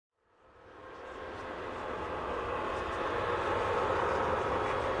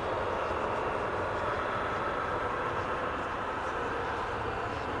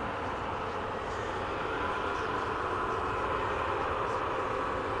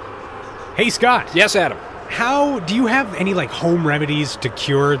Hey, Scott. Yes, Adam. How do you have any home remedies to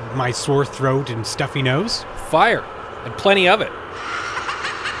cure my sore throat and stuffy nose? Fire. And plenty of it.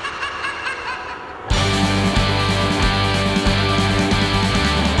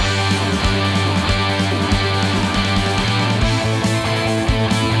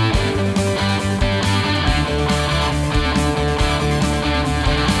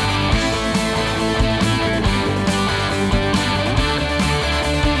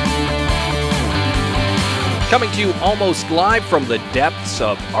 Coming to you almost live from the depths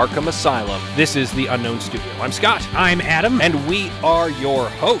of Arkham Asylum, this is the Unknown Studio. I'm Scott. I'm Adam. And we are your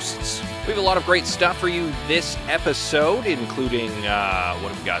hosts. We have a lot of great stuff for you this episode, including, what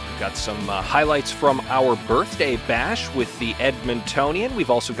have we got? We've got some highlights from our birthday bash with the Edmontonian. We've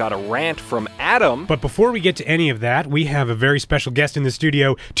also got a rant from Adam. But before we get to any of that, we have a very special guest in the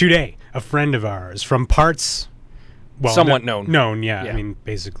studio today, a friend of ours from parts... Well, somewhat known. Known, yeah. I mean,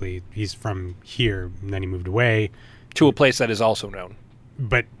 basically, he's from here, and then he moved away. To a place that is also known.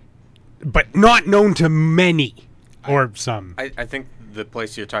 But not known to many, or some. I think the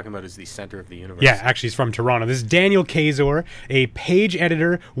place you're talking about is the center of the universe. Yeah, actually, he's from Toronto. This is Daniel Kazor, a page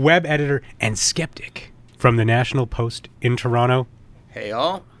editor, web editor, and skeptic from the National Post in Toronto. Hey,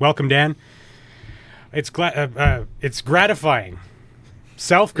 all. Welcome, Dan. It's gratifying.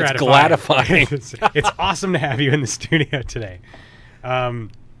 Self-gratifying. It's awesome to have you in the studio today.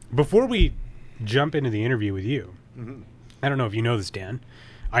 Before we jump into the interview with you, I don't know if you know this, Dan.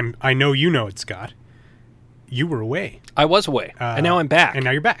 I know you know it, Scott. You were away. I was away, and now I'm back. And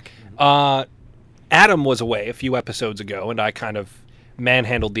now you're back. Adam was away a few episodes ago, and I kind of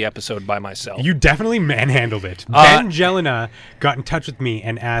manhandled the episode by myself. You definitely manhandled it. Ben Jelena got in touch with me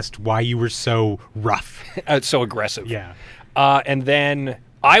and asked why you were so rough. So aggressive. Yeah. And then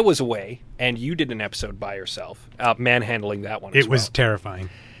I was away, and you did an episode by yourself, manhandling that one as well. It was terrifying.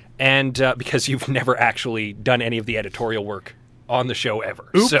 And because you've never actually done any of the editorial work on the show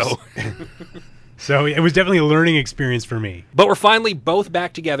ever. Oops. So it was definitely a learning experience for me. But we're finally both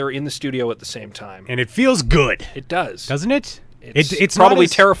back together in the studio at the same time. And it feels good. It does. Doesn't it? It's probably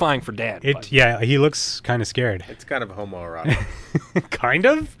terrifying for Dan. Yeah, he looks kind of scared. It's kind of homoerotic. Kind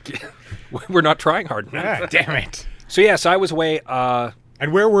of? We're not trying hard enough. Ah, damn it. So yes, I was away.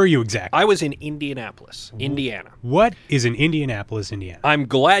 And where were you exactly? I was in Indianapolis, Indiana. What is in Indianapolis, Indiana? I'm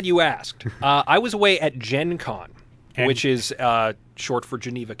glad you asked. I was away at Gen Con, which is short for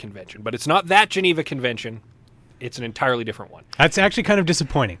Geneva Convention. But it's not that Geneva Convention. It's an entirely different one. That's actually kind of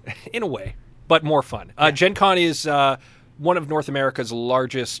disappointing. In a way, but more fun. Gen Con is one of North America's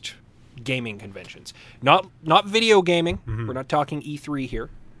largest gaming conventions. Not video gaming. Mm-hmm. We're not talking E3 here.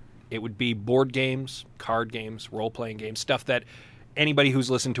 It would be board games, card games, role-playing games, stuff that anybody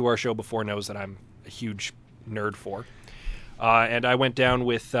who's listened to our show before knows that I'm a huge nerd for. And I went down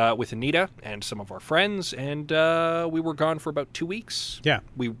with Anita and some of our friends, and we were gone for about 2 weeks. Yeah.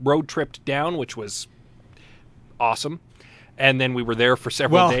 We road tripped down, which was awesome. And then we were there for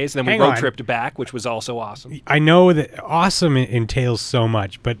several days. Then we road tripped back, which was also awesome. I know that awesome entails so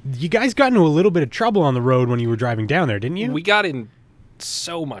much, but you guys got into a little bit of trouble on the road when you were driving down there, didn't you? We got in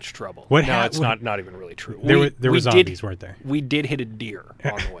so much trouble. It's not even really true. There were zombies, weren't there? We did hit a deer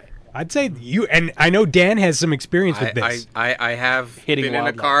on the way. I'd say you, and I know Dan has some experience with this. I have Hitting been in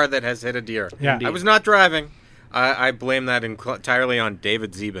a car that has hit a deer. Yeah. I was not driving. I blame that entirely on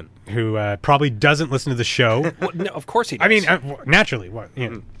David Zeben, who probably doesn't listen to the show. Well, no, of course he does. I mean, naturally,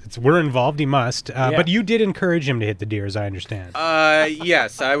 we're involved. He must. But you did encourage him to hit the deer, as I understand.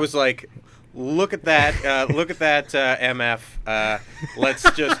 Yes, I was like, look at that, MF.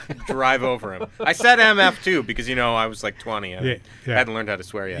 Let's just drive over him. I said MF too because I was like 20 and hadn't learned how to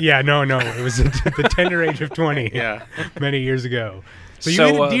swear yet. Yeah, no, it was at the tender age of 20. Yeah, many years ago. So you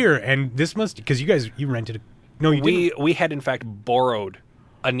hit a deer, and this must because you rented a. No, you didn't. We had in fact borrowed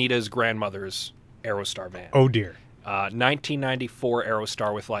Anita's grandmother's Aerostar van. Oh dear. 1994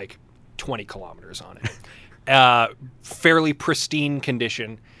 Aerostar with like 20 kilometers on it. Fairly pristine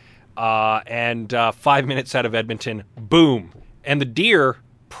condition. And 5 minutes out of Edmonton, boom. And the deer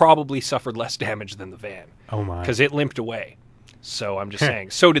probably suffered less damage than the van. Oh my. Because it limped away. So I'm just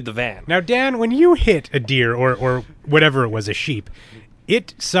saying, so did the van. Now, Dan, when you hit a deer or whatever it was, a sheep,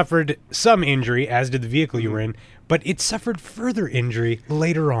 it suffered some injury, as did the vehicle you were in, but it suffered further injury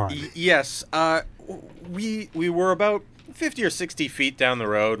later on. Yes. We were about 50 or 60 feet down the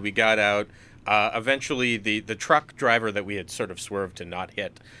road. We got out. Eventually, the truck driver that we had sort of swerved to not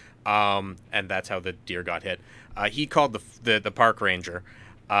hit, and that's how the deer got hit, he called the park ranger,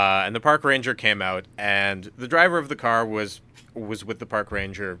 and the park ranger came out, and the driver of the car was with the park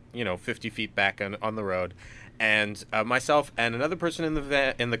ranger, 50 feet back on the road. And myself and another person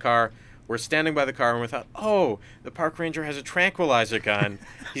in the car We're standing by the car, and we thought, oh, the park ranger has a tranquilizer gun.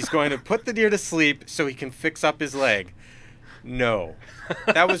 He's going to put the deer to sleep so he can fix up his leg. No,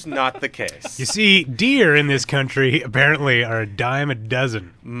 that was not the case. You see, deer in this country apparently are a dime a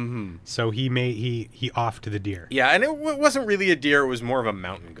dozen. Mm-hmm. So he offed the deer. Yeah, and it wasn't really a deer. It was more of a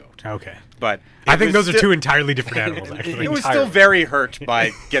mountain goat. Okay. But I think those are two entirely different animals, actually. It was still very hurt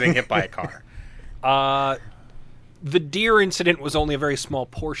by getting hit by a car. The deer incident was only a very small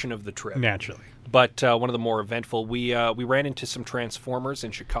portion of the trip. Naturally. But one of the more eventful, we ran into some Transformers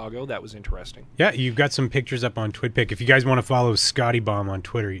in Chicago. That was interesting. Yeah, you've got some pictures up on TwitPic. If you guys want to follow Scotty Bomb on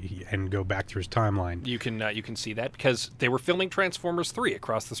Twitter and go back through his timeline, you can see that because they were filming Transformers 3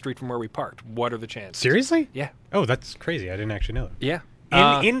 across the street from where we parked. What are the chances? Seriously? Yeah. Oh, that's crazy. I didn't actually know that. Yeah.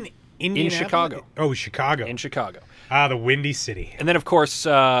 In Chicago. Oh, Chicago. In Chicago. Ah, the Windy City. And then, of course,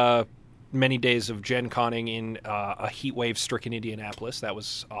 many days of Gen Conning in a heat wave-stricken Indianapolis. That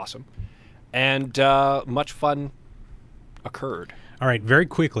was awesome. And much fun occurred. All right, very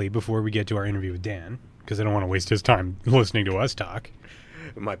quickly before we get to our interview with Dan, because I don't want to waste his time listening to us talk.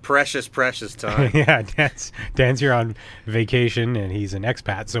 My precious, precious time. Yeah, Dan's here on vacation, and he's an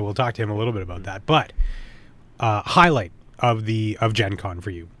expat, so we'll talk to him a little bit about that. But highlight of Gen Con for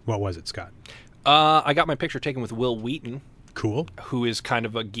you, what was it, Scott? I got my picture taken with Will Wheaton. Cool. Who is kind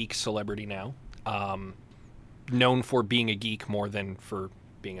of a geek celebrity now. Known for being a geek more than for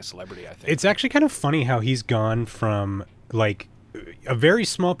being a celebrity, I think. It's actually kind of funny how he's gone from, like, a very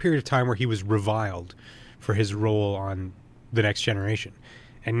small period of time where he was reviled for his role on The Next Generation.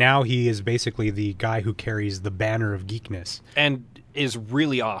 And now he is basically the guy who carries the banner of geekness. And is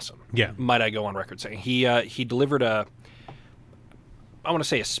really awesome. Yeah. Might I go on record saying. He delivered I want to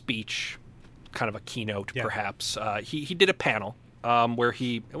say a speech, kind of a keynote, perhaps. He did a panel where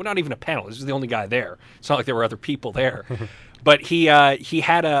not even a panel. This was the only guy there. It's not like there were other people there. But he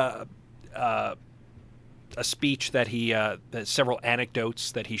had a speech that several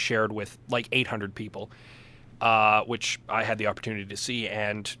anecdotes that he shared with like 800 people, which I had the opportunity to see,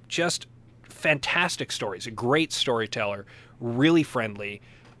 and just fantastic stories. A great storyteller, really friendly,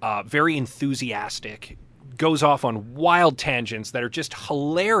 very enthusiastic, goes off on wild tangents that are just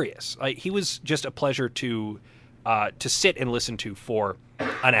hilarious. Like, he was just a pleasure to sit and listen to for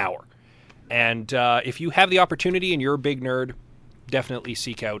an hour. And if you have the opportunity and you're a big nerd, definitely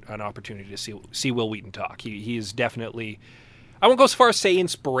seek out an opportunity to see Will Wheaton talk. He is definitely, I won't go as far as say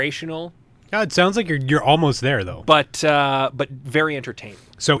inspirational. Yeah, it sounds like you're almost there, though. But very entertaining.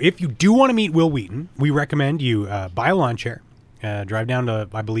 So if you do want to meet Will Wheaton, we recommend you buy a lawn chair, drive down to,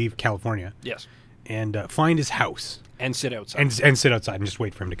 I believe, California. Yes. And find his house. And sit outside. And sit outside and just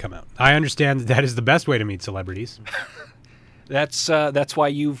wait for him to come out. I understand that is the best way to meet celebrities. That's why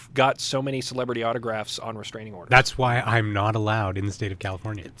you've got so many celebrity autographs on restraining orders. That's why I'm not allowed in the state of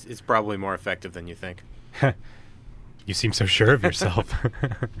California. It's probably more effective than you think. You seem so sure of yourself.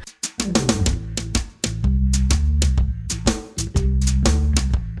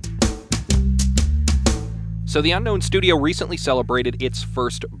 So the Unknown Studio recently celebrated its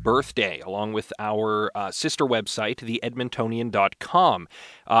first birthday, along with our sister website, theedmontonian.com.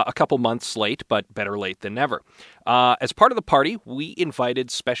 A couple months late, but better late than never. As part of the party, we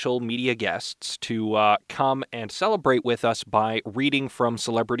invited special media guests to come and celebrate with us by reading from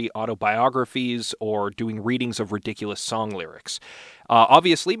celebrity autobiographies or doing readings of ridiculous song lyrics.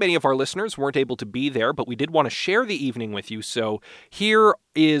 Obviously, many of our listeners weren't able to be there, but we did want to share the evening with you, so here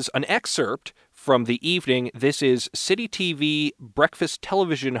is an excerpt from the evening. This is City TV breakfast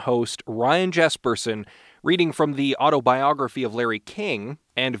television host Ryan Jesperson reading from the autobiography of Larry King,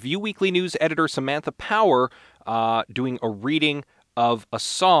 and View Weekly News editor Samantha Power doing a reading of a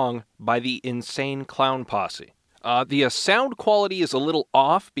song by the Insane Clown Posse. The sound quality is a little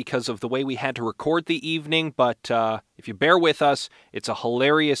off because of the way we had to record the evening, but if you bear with us, it's a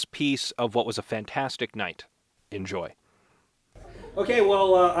hilarious piece of what was a fantastic night. Enjoy. Okay,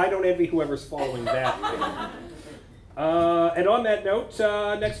 well, I don't envy whoever's following that. And on that note,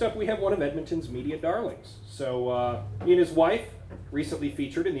 next up we have one of Edmonton's media darlings. So he and his wife recently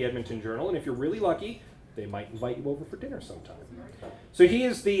featured in the Edmonton Journal, and if you're really lucky, they might invite you over for dinner sometime. So he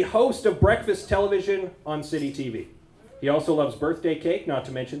is the host of breakfast television on City TV. He also loves birthday cake, not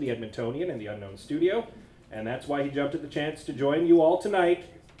to mention the Edmontonian and the Unknown Studio, and that's why he jumped at the chance to join you all tonight,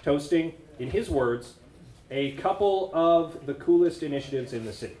 toasting, in his words, a couple of the coolest initiatives in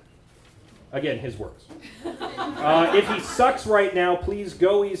the city. Again, his words. If he sucks right now, please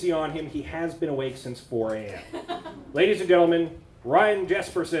go easy on him. He has been awake since 4 a.m. Ladies and gentlemen, Ryan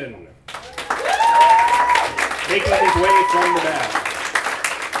Jesperson. Making his way from the back.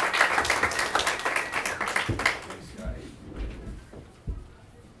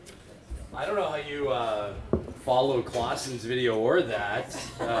 I don't know how you follow Clausen's video or that.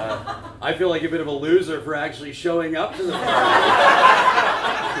 I feel like a bit of a loser for actually showing up to the party.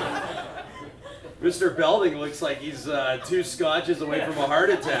 Mr. Belding looks like he's 2 scotches away from a heart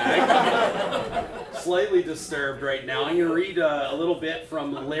attack. Slightly disturbed right now. I'm going to read a little bit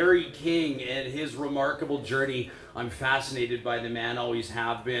from Larry King and his remarkable journey. I'm fascinated by the man, always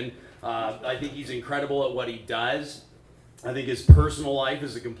have been. I think he's incredible at what he does. I think his personal life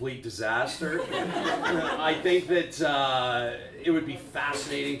is a complete disaster. I think that it would be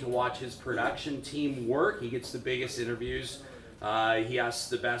fascinating to watch his production team work. He gets the biggest interviews. He asks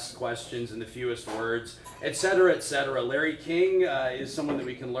the best questions in the fewest words, etc., etc. Larry King is someone that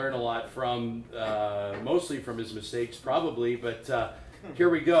we can learn a lot from, mostly from his mistakes, probably, but here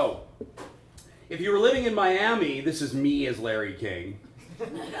we go. If you were living in Miami, this is me as Larry King.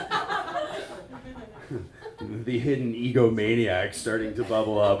 The hidden egomaniac starting to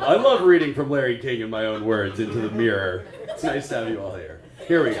bubble up. I love reading from Larry King in my own words into the mirror. It's nice to have you all here.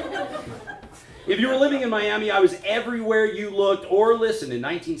 Here we go. If you were living in Miami, I was everywhere you looked or listened. In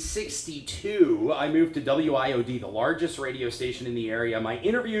 1962, I moved to WIOD, the largest radio station in the area. My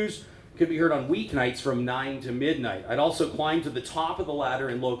interviews could be heard on weeknights from 9 to midnight. I'd also climb to the top of the ladder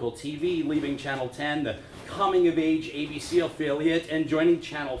in local TV, leaving Channel 10, the coming-of-age ABC affiliate, and joining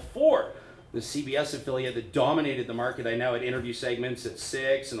Channel 4, the CBS affiliate that dominated the market. I now had interview segments at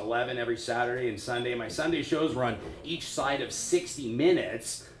 6 and 11 every Saturday and Sunday. My Sunday shows were on each side of 60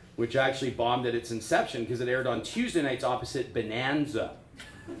 Minutes, which actually bombed at its inception because it aired on Tuesday nights opposite Bonanza.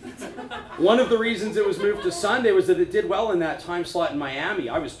 One of the reasons it was moved to Sunday was that it did well in that time slot in Miami.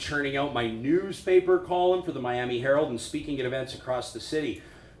 I was churning out my newspaper column for the Miami Herald and speaking at events across the city.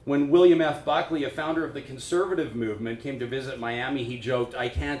 When William F. Buckley, a founder of the conservative movement, came to visit Miami, he joked, "I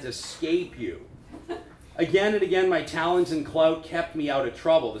can't escape you." Again and again, my talents and clout kept me out of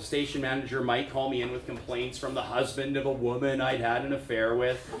trouble. The station manager might call me in with complaints from the husband of a woman I'd had an affair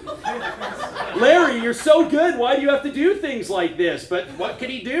with. "Larry, you're so good. Why do you have to do things like this?" But what could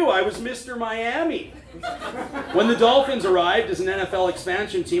he do? I was Mr. Miami. When the Dolphins arrived as an NFL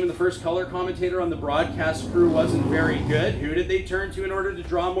expansion team and the first color commentator on the broadcast crew wasn't very good, who did they turn to in order to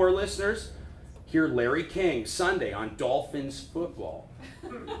draw more listeners? Hear Larry King, Sunday on Dolphins football.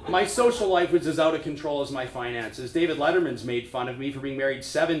 My social life was as out of control as my finances. David Letterman's made fun of me for being married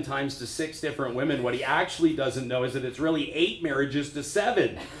 7 times to 6 different women. What he actually doesn't know is that it's really 8 marriages to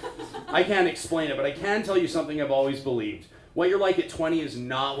 7. I can't explain it, but I can tell you something I've always believed. What you're like at 20 is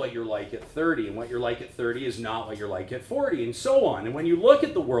not what you're like at 30, and what you're like at 30 is not what you're like at 40, and so on. And when you look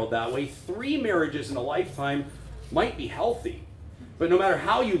at the world that way, 3 marriages in a lifetime might be healthy. But no matter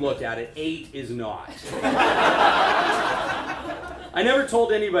how you look at it, 8 is not. I never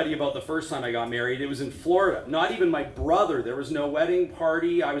told anybody about the first time I got married. It was in Florida. Not even my brother. There was no wedding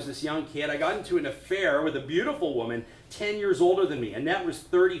party. I was this young kid. I got into an affair with a beautiful woman 10 years older than me. Annette was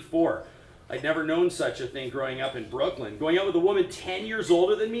 34. I'd never known such a thing growing up in Brooklyn. Going out with a woman 10 years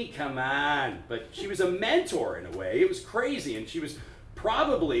older than me? Come on. But she was a mentor in a way. It was crazy. And she was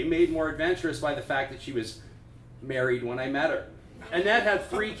probably made more adventurous by the fact that she was married when I met her. Annette had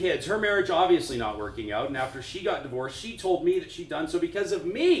 3 kids. Her marriage obviously not working out, and after she got divorced, she told me that she'd done so because of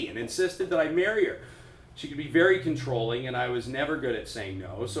me and insisted that I marry her. She could be very controlling, and I was never good at saying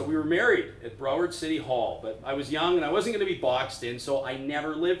no, so we were married at Broward City Hall, but I was young and I wasn't going to be boxed in, so I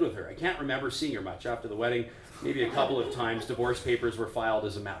never lived with her. I can't remember seeing her much after the wedding. Maybe a couple of times. Divorce papers were filed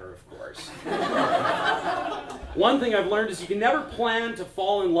as a matter of course. One thing I've learned is you can never plan to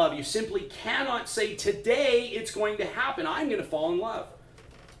fall in love. You simply cannot say, today it's going to happen. I'm going to fall in love.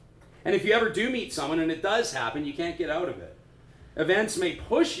 And if you ever do meet someone and it does happen, you can't get out of it. Events may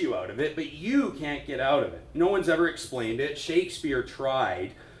push you out of it, but you can't get out of it. No one's ever explained it. Shakespeare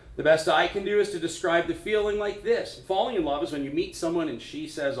tried. The best I can do is to describe the feeling like this. Falling in love is when you meet someone and she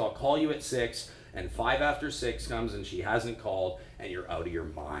says, "I'll call you at 6, and 5 after 6 comes and she hasn't called, and you're out of your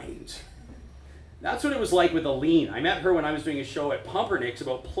mind. That's what it was like with Aline. I met her when I was doing a show at Pumpernicks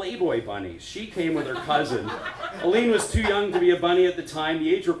about Playboy bunnies. She came with her cousin. Aline was too young to be a bunny at the time.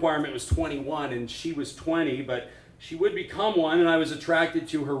 The age requirement was 21, and she was 20, but she would become one, and I was attracted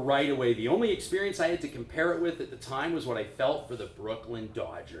to her right away. The only experience I had to compare it with at the time was what I felt for the Brooklyn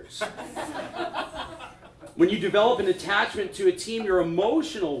Dodgers. When you develop an attachment to a team, your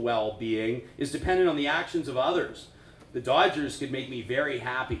emotional well-being is dependent on the actions of others. The Dodgers could make me very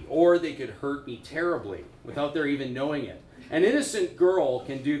happy, or they could hurt me terribly without their even knowing it. An innocent girl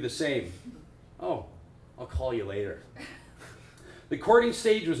can do the same. "Oh, I'll call you later." The courting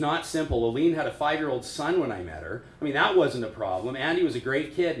stage was not simple. Aline had a 5-year-old son when I met her. I mean, that wasn't a problem. Andy was a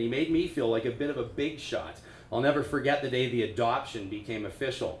great kid, and he made me feel like a bit of a big shot. I'll never forget the day the adoption became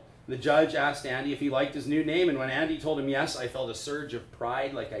official. The judge asked Andy if he liked his new name, and when Andy told him yes, I felt a surge of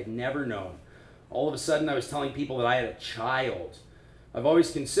pride like I'd never known. All of a sudden, I was telling people that I had a child. I've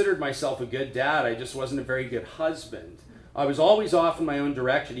always considered myself a good dad. I just wasn't a very good husband. I was always off in my own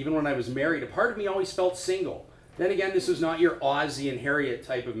direction. Even when I was married, a part of me always felt single. Then again, this was not your Ozzie and Harriet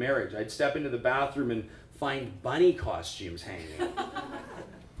type of marriage. I'd step into the bathroom and find bunny costumes hanging.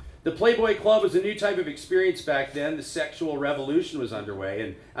 The Playboy Club was a new type of experience back then. The sexual revolution was underway,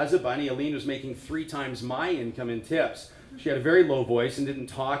 and as a bunny, Aline was making 3 times my income in tips. She had a very low voice and didn't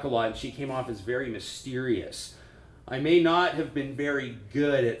talk a lot, and she came off as very mysterious. I may not have been very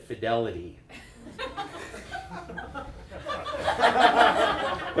good at fidelity.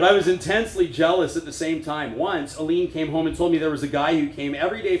 But I was intensely jealous at the same time. Once, Aline came home and told me there was a guy who came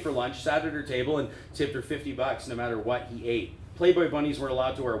every day for lunch, sat at her table, and tipped her $50 no matter what he ate. Playboy bunnies weren't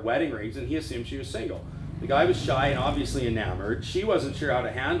allowed to wear wedding rings, and he assumed she was single. The guy was shy and obviously enamored. She wasn't sure how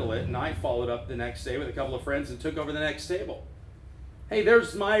to handle it, and I followed up the next day with a couple of friends and took over the next table. "Hey,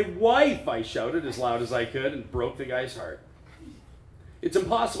 there's my wife," I shouted as loud as I could and broke the guy's heart. It's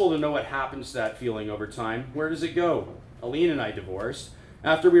impossible to know what happens to that feeling over time. Where does it go? Aline and I divorced.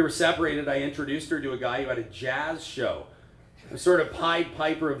 After we were separated, I introduced her to a guy who had a jazz show. A sort of Pied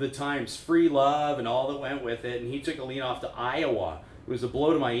Piper of the times, free love and all that went with it, and he took Aline off to Iowa. It was a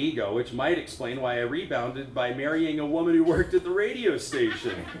blow to my ego, which might explain why I rebounded by marrying a woman who worked at the radio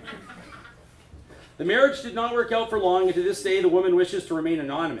station. The marriage did not work out for long, and to this day the woman wishes to remain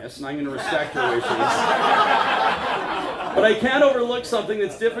anonymous, and I'm going to respect her wishes. But I can't overlook something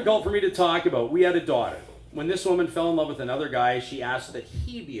that's difficult for me to talk about. We had a daughter. When this woman fell in love with another guy, she asked that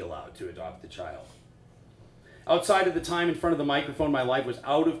he be allowed to adopt the child. Outside of the time in front of the microphone, my life was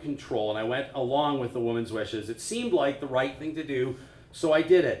out of control, and I went along with the woman's wishes. It seemed like the right thing to do, so I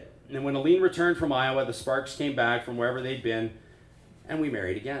did it. And when Aline returned from Iowa, the sparks came back from wherever they'd been, and we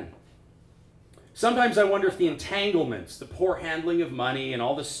married again. Sometimes I wonder if the entanglements, the poor handling of money, and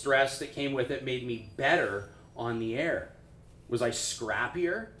all the stress that came with it made me better on the air. Was I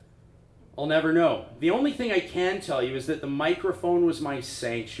scrappier? I'll never know. The only thing I can tell you is that the microphone was my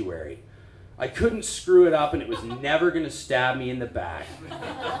sanctuary. I couldn't screw it up, and it was never going to stab me in the back.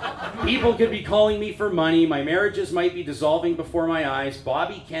 People could be calling me for money. My marriages might be dissolving before my eyes.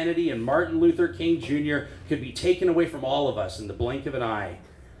 Bobby Kennedy and Martin Luther King Jr. could be taken away from all of us in the blink of an eye.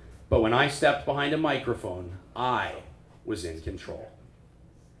 But when I stepped behind a microphone, I was in control.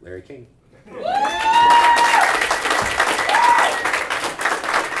 Larry King.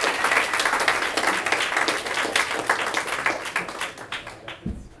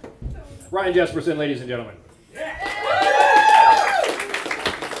 Ryan Jesperson, ladies and gentlemen.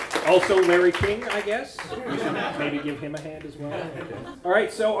 Also Larry King, I guess. We should maybe give him a hand as well. Okay. All right,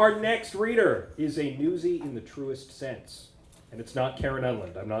 so our next reader is a newsie in the truest sense. And it's not Karen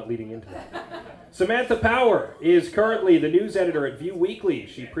Unland. I'm not leading into that. Samantha Power is currently the news editor at View Weekly.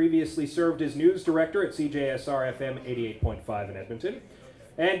 She previously served as news director at CJSR FM 88.5 in Edmonton,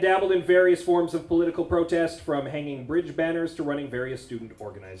 and dabbled in various forms of political protest, from hanging bridge banners to running various student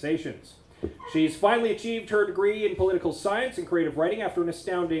organizations. She's finally achieved her degree in political science and creative writing after an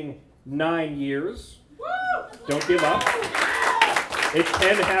astounding 9 years. Woo! Don't give up. It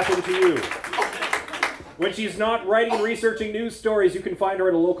can happen to you. When she's not writing and researching news stories, you can find her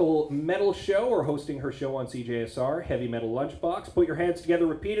at a local metal show or hosting her show on CJSR, Heavy Metal Lunchbox. Put your hands together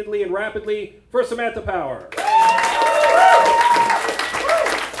repeatedly and rapidly for Samantha Power.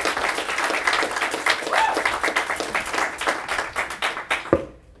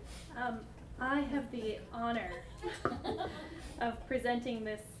 I have the honor of presenting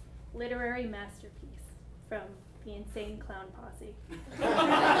this literary masterpiece from the Insane Clown Posse.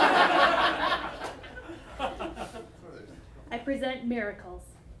 I present Miracles.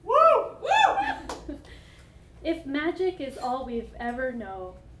 Woo! Woo! If magic is all we've ever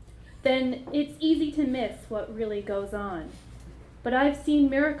known, then it's easy to miss what really goes on. But I've seen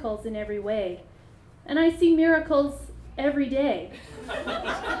miracles in every way, and I see miracles every day.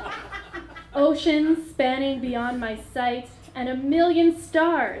 Oceans spanning beyond my sight, and a million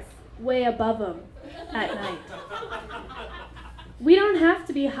stars way above them at night. We don't have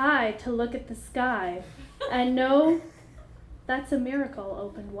to be high to look at the sky and know that's a miracle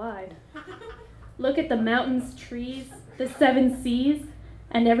opened wide. Look at the mountains, trees, the 7 seas,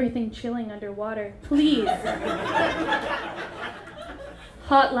 and everything chilling underwater. Please.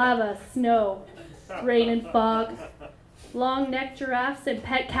 Hot lava, snow, rain and fog, long-necked giraffes and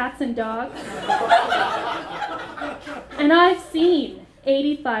pet cats and dogs. And I've seen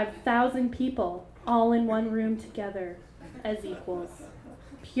 85,000 people all in one room together as equals.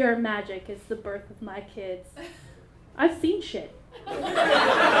 Pure magic is the birth of my kids. I've seen shit.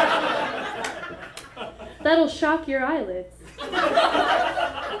 That'll shock your eyelids.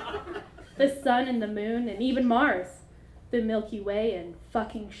 The sun and the moon and even Mars. The Milky Way and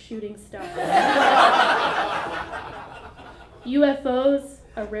fucking shooting stars. UFOs,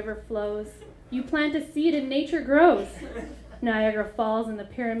 a river flows. You plant a seed and nature grows. Niagara Falls and the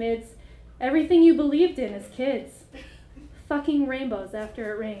pyramids. Everything you believed in as kids. Fucking rainbows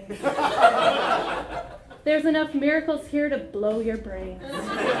after it rains. There's enough miracles here to blow your brains.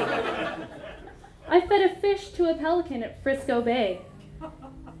 I fed a fish to a pelican at Frisco Bay.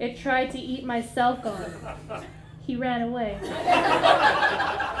 It tried to eat my cell phone. He ran away.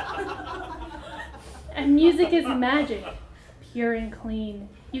 And music is magic, pure and clean.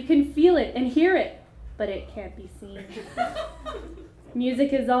 You can feel it and hear it, but it can't be seen.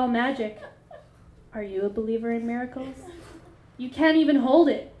 Music is all magic. Are you a believer in miracles? You can't even hold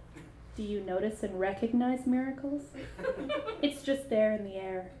it. Do you notice and recognize miracles? It's just there in the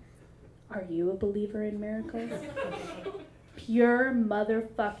air. Are you a believer in miracles? Pure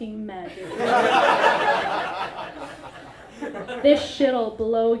motherfucking magic. This shit'll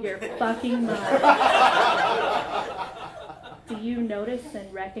blow your fucking mind. Do you notice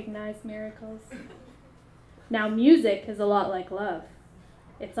and recognize miracles? Now, music is a lot like love.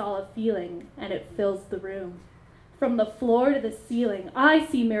 It's all a feeling, and it fills the room. From the floor to the ceiling, I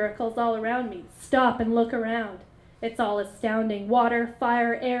see miracles all around me. Stop and look around. It's all astounding. Water,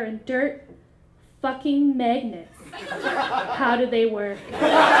 fire, air, and dirt. Fucking magnets. How do they work?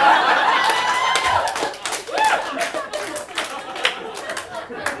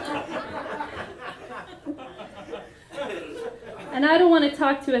 And I don't want to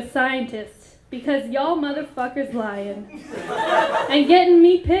talk to a scientist, because y'all motherfuckers lying. And getting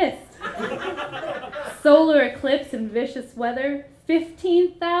me pissed. Solar eclipse and vicious weather.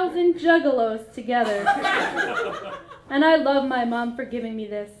 15,000 juggalos together. And I love my mom for giving me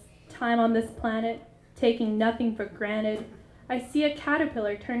this time on this planet, taking nothing for granted. I see a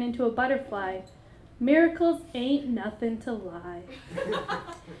caterpillar turn into a butterfly. Miracles ain't nothing to lie.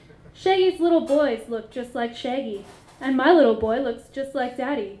 Shaggy's little boys look just like Shaggy, and my little boy looks just like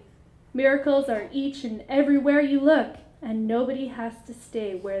Daddy. Miracles are each and everywhere you look, and nobody has to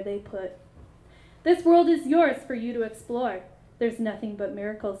stay where they put. This world is yours for you to explore. There's nothing but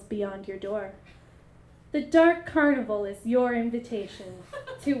miracles beyond your door. The dark carnival is your invitation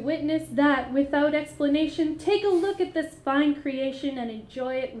to witness that without explanation. Take a look at this fine creation and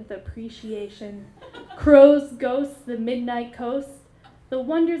enjoy it with appreciation. Crows, ghosts, the midnight coast, the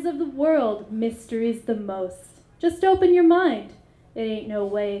wonders of the world, mysteries the most. Just open your mind. It ain't no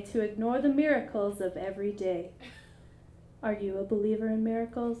way to ignore the miracles of every day. Are you a believer in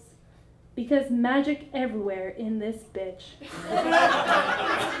miracles? Because magic everywhere in this bitch.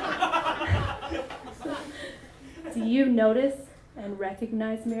 Do you notice and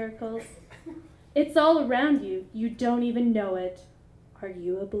recognize miracles? It's all around you. You don't even know it. Are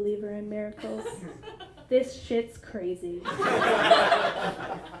you a believer in miracles? This shit's crazy.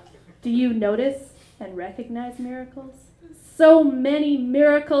 Do you notice and recognize miracles? So many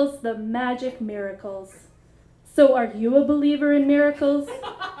miracles, the magic miracles. So are you a believer in miracles?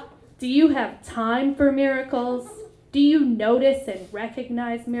 Do you have time for miracles? Do you notice and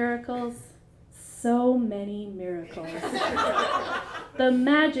recognize miracles? So many miracles. The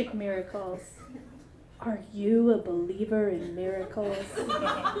magic miracles. Are you a believer in miracles?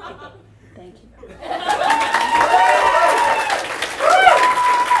 Thank you.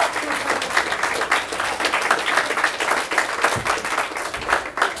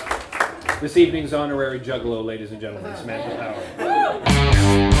 This evening's honorary juggalo, ladies and gentlemen, Samantha Power.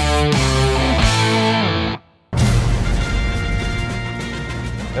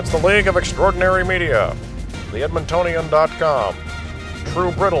 It's the League of Extraordinary Media, the Edmontonian.com,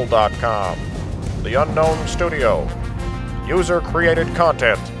 TrueBrittle.com, The Unknown Studio, user-created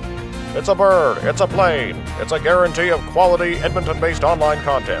content. It's a bird, it's a plane, it's a guarantee of quality Edmonton-based online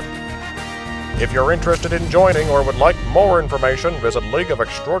content. If you're interested in joining or would like more information, visit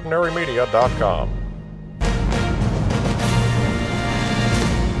LeagueofExtraordinaryMedia.com.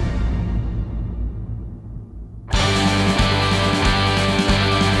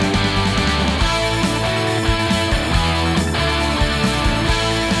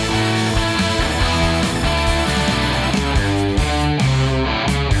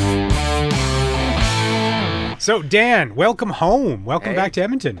 So, Dan, welcome home. Welcome back to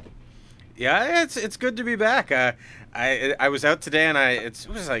Edmonton. Yeah, it's good to be back. I was out today, and it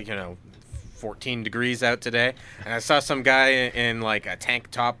was like 14 degrees out today, and I saw some guy in like a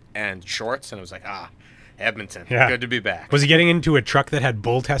tank top and shorts, and I was like, Edmonton. Yeah. Good to be back. Was he getting into a truck that had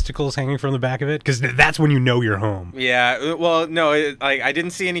bull testicles hanging from the back of it? Because that's when you know you're home. Yeah, well, no, I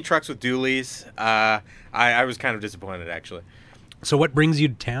didn't see any trucks with dualies. I was kind of disappointed, actually. So what brings you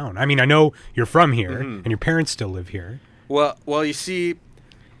to town? I mean, I know you're from here, and your parents still live here. Well, you see,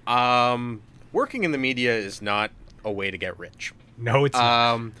 working in the media is not a way to get rich. No, it's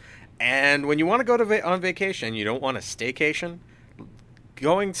not. And when you want to go on vacation, you don't want a staycation.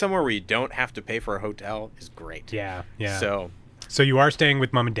 Going somewhere where you don't have to pay for a hotel is great. Yeah. So you are staying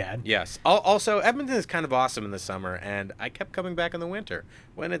with mom and dad? yes. Also, Edmonton is kind of awesome in the summer, and I kept coming back in the winter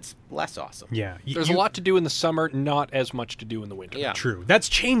when it's less awesome. Yeah. There's a lot to do in the summer, not as much to do in the winter. Yeah. True. That's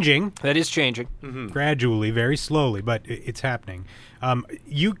changing That is changing. gradually, very slowly, but it's happening.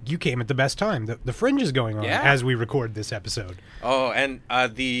 You came at the best time. The Fringe is going on Yeah. as we record this episode. Oh, and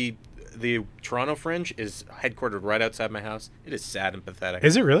the Toronto Fringe is headquartered right outside my house. It is sad and pathetic.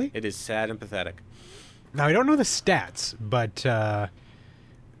 Is it really? It is sad and pathetic. Now, I don't know the stats, but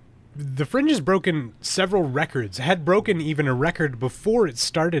the Fringe has broken several records. Had broken even a record before it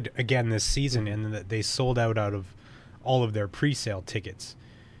started again this season, in that they sold out of all of their pre-sale tickets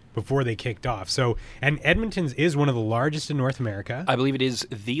before they kicked off. So, and Edmonton's is one of the largest in North America. I believe it is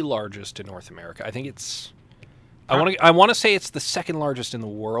the largest in North America. I think it's... I want to say it's the second largest in the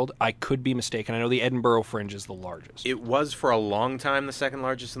world. I could be mistaken. I know the Edinburgh Fringe is the largest. It was for a long time the second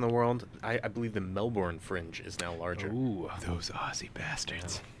largest in the world. I believe the Melbourne Fringe is now larger. Ooh. Those Aussie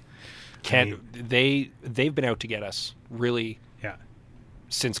bastards. They've been out to get us, really, Yeah.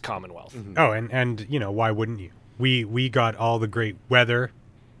 since Commonwealth. Oh, and you know, why wouldn't you? We got all the great weather.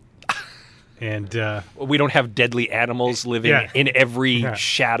 And We don't have deadly animals living in every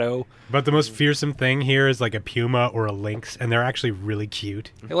shadow. but the most fearsome thing here is like a puma or a lynx, and they're actually really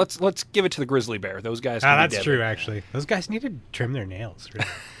cute. Hey, let's give it to the grizzly bear. Those guys can be That's deadly. true, actually. Those guys need to trim their nails. Really.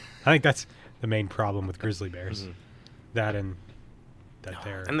 I think that's the main problem with grizzly bears. That and that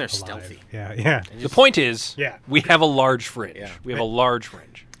they're And they're alive. stealthy. Yeah. The point is, Yeah. we have a large fringe. Yeah. We have a large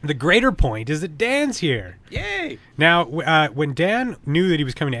fringe. The greater point is that Dan's here. Yay! Now, when Dan knew that he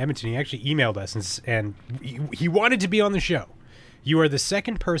was coming to Edmonton, he actually emailed us and he wanted to be on the show. You are the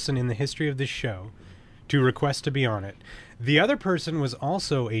second person in the history of this show to request to be on it. The other person was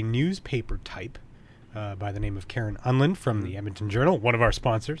also a newspaper type by the name of Karen Unland from the Edmonton Journal, one of our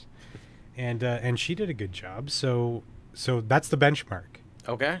sponsors, and she did a good job. So that's the benchmark.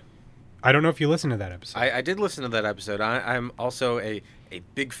 Okay. I don't know if you listened to that episode. I did listen to that episode. I'm also a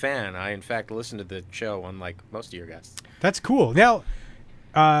big fan. I, in fact, listened to the show, unlike most of your guests. That's cool. Now,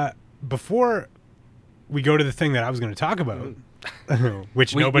 before we go to the thing that I was going to talk about,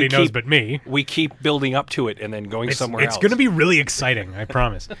 which nobody knows but me. We keep building up to it and then going somewhere else. It's going to be really exciting, I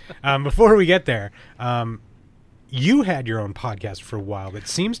promise. Before we get there, you had your own podcast for a while that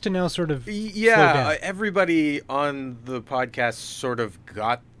seems to now sort of slow down. Everybody on the podcast sort of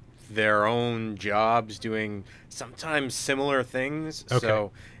got their own jobs doing sometimes similar things. Okay.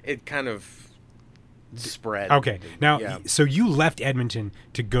 So it kind of spread. Okay. Now, Yeah. so you left Edmonton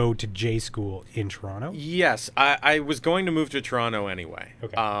to go to J School in Toronto? Yes, I was going to move to Toronto anyway.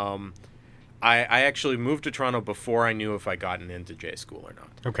 Okay. I actually moved to Toronto before I knew if I gotten into J School or not.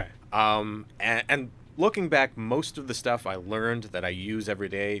 Okay. And looking back, most of the stuff I learned that I use every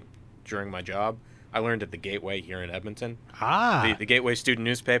day during my job, I learned at the Gateway here in Edmonton. The Gateway student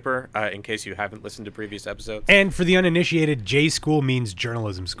newspaper, in case you haven't listened to previous episodes. And for the uninitiated, J School means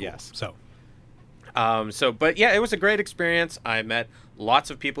journalism school. Yes. So, But yeah, it was a great experience. I met lots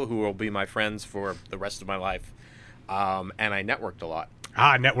of people who will be my friends for the rest of my life. And I networked a lot.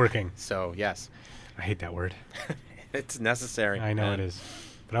 networking. So, yes, I hate that word. it's necessary. I know it is.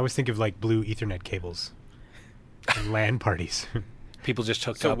 But I always think of like blue Ethernet cables and LAN parties. People just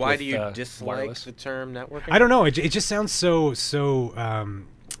hooked So up why with, do you dislike wireless. the term networking? I don't know. It just sounds so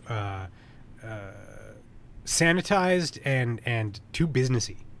sanitized and too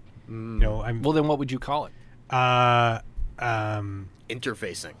businessy. You know, Well, then what would you call it?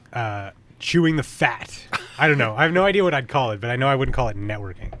 Interfacing. Chewing the fat. I don't know. I have no idea what I'd call it, but I know I wouldn't call it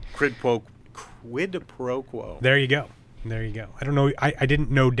networking. Quid pro quo. There you go. I don't know. I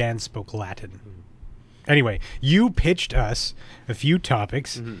didn't know Dan spoke Latin. Anyway, you pitched us a few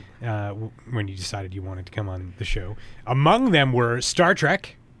topics when you decided you wanted to come on the show. Among them were Star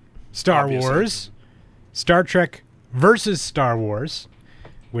Trek, Star Wars, Star Trek versus Star Wars,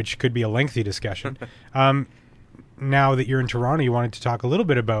 which could be a lengthy discussion. Now that you're in Toronto, you wanted to talk a little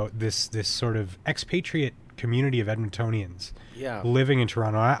bit about this sort of expatriate community of Edmontonians living in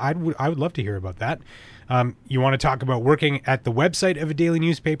Toronto. I would love to hear about that. You want to talk about working at the website of a daily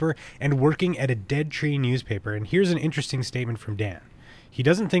newspaper and working at a Dead Tree newspaper. And here's an interesting statement from Dan. He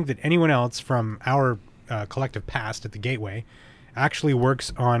doesn't think that anyone else from our Collective Past at the Gateway, actually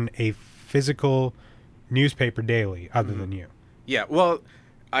works on a physical newspaper daily, other than you. Yeah, well,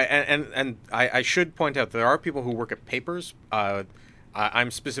 I should point out there are people who work at papers.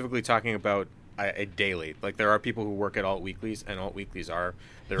 I'm specifically talking about a daily. Like, there are people who work at alt weeklies, and alt weeklies are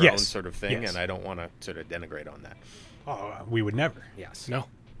their Yes. own sort of thing, Yes. and I don't want to sort of denigrate on that. Oh, we would never. Yes. No.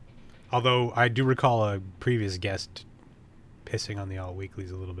 Although I do recall a previous guest pissing on the alt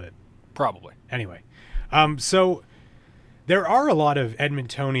weeklies a little bit. Probably. Anyway, so there are a lot of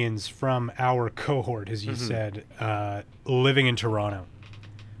Edmontonians from our cohort, as you said, living in Toronto.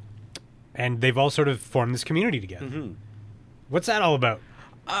 And they've all sort of formed this community together. What's that all about?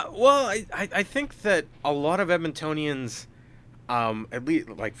 Well, I think that a lot of Edmontonians, at least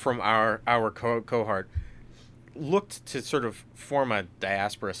like from our cohort, looked to sort of form a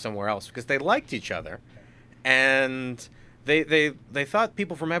diaspora somewhere else because they liked each other, and they thought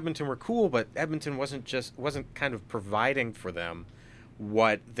people from Edmonton were cool, but Edmonton wasn't kind of providing for them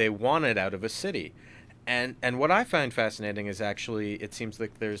what they wanted out of a city. And what I find fascinating is actually it seems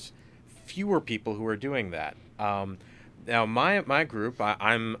like there's fewer people who are doing that. Now my group,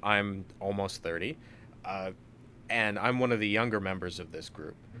 I'm almost 30, and I'm one of the younger members of this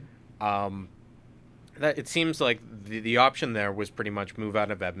group. That it seems like the option there was pretty much move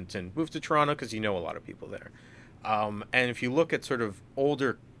out of Edmonton, move to Toronto because you know a lot of people there. And if you look at sort of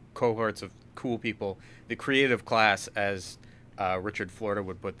older cohorts of cool people, the creative class, as Richard Florida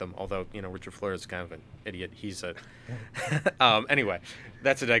would put them, although, you know, Richard Florida is kind of an idiot. He's a... anyway,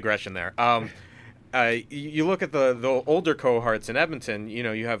 that's a digression there. You look at the older cohorts in Edmonton, you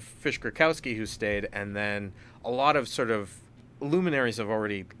know, you have Fish Krakowski who stayed, and then a lot of sort of luminaries have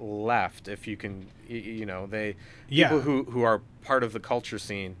already left. If you can, you know, people who are part of the culture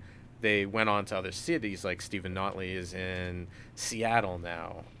scene, they went on to other cities. Like Stephen Notley is in Seattle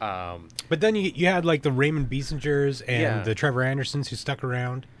now. But then you had like the Raymond Biesingers and the Trevor Andersons who stuck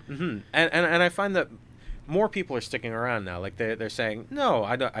around. And I find that more people are sticking around now. Like they're saying, no,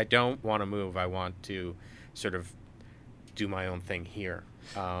 I don't want to move. I want to sort of do my own thing here.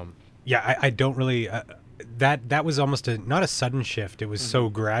 I don't really. That was almost not a sudden shift. It was so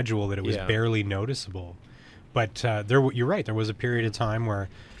gradual that it was barely noticeable. But you're right. There was a period of time where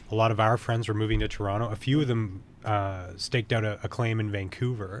a lot of our friends were moving to Toronto. A few of them staked out a claim in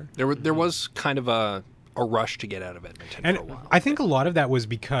Vancouver. There was kind of a rush to get out of Edmonton for a while. I think a lot of that was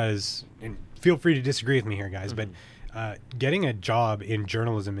because, and feel free to disagree with me here, guys, but getting a job in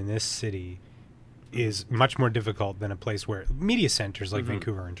journalism in this city is much more difficult than a place where media centers like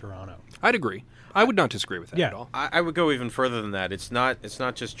Vancouver and Toronto. I'd agree. I would not disagree with that at all. I would go even further than that. It's not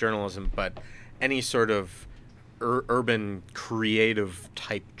just journalism, but any sort of urban creative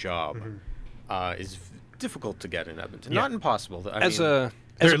type job is difficult to get in Edmonton. Not impossible. There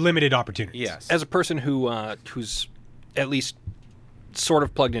are limited opportunities. Yes. As a person who's at least sort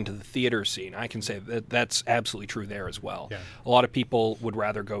of plugged into the theater scene, I can say that's absolutely true there as well. Yeah. A lot of people would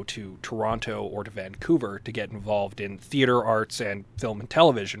rather go to Toronto or to Vancouver to get involved in theater arts and film and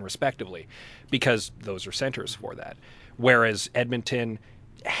television, respectively, because those are centers for that. Whereas Edmonton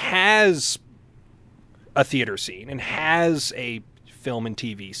has a theater scene and has a film and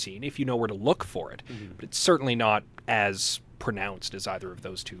TV scene if you know where to look for it. But it's certainly not as pronounced as either of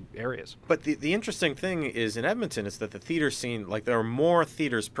those two areas. But the interesting thing is in Edmonton is that the theater scene, like there are more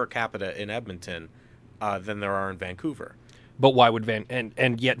theaters per capita in Edmonton than there are in Vancouver. But why would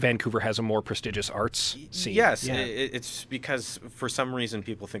and yet Vancouver has a more prestigious arts scene? Yes, it's because for some reason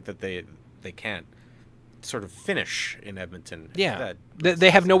people think that they can't sort of finish in Edmonton. Yeah,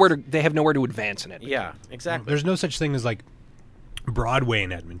 they have nowhere to advance in Edmonton. Yeah, exactly. There's no such thing as like Broadway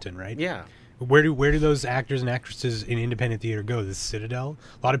in Edmonton, right? Yeah. Where do those actors and actresses in independent theater go? The Citadel?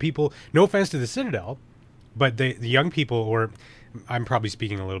 A lot of people, no offense to the Citadel, but the young people, or I'm probably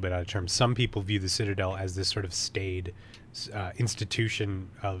speaking a little bit out of term, some people view the Citadel as this sort of staid institution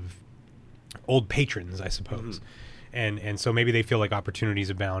of old patrons, I suppose. And so maybe they feel like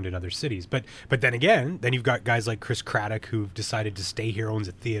opportunities abound in other cities. But then again, then you've got guys like Chris Craddock who've decided to stay here, owns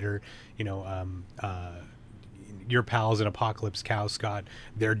a theater, your pals in Apocalypse Cow, Scott,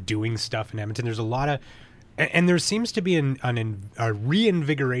 they're doing stuff in Edmonton. There's a lot of, and there seems to be a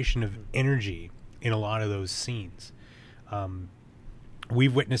reinvigoration of energy in a lot of those scenes.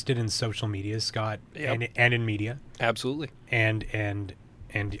 We've witnessed it in social media, Scott, and in media. Absolutely. And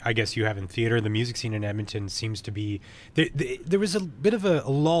I guess you have in theater. The music scene in Edmonton seems to be there was a bit of a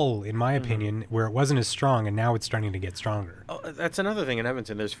lull, in my opinion, where it wasn't as strong, and now it's starting to get stronger. Oh, that's another thing in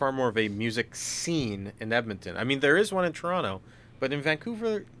Edmonton. There's far more of a music scene in Edmonton. I mean, there is one in Toronto, but in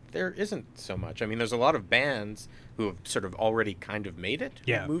Vancouver, there isn't so much. I mean, there's a lot of bands who have sort of already kind of made it,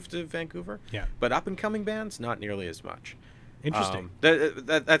 Yeah. who moved to Vancouver. Yeah. But up-and-coming bands, not nearly as much. Interesting.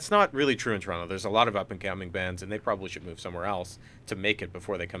 That's not really true in Toronto. There's a lot of up-and-coming bands, and they probably should move somewhere else to make it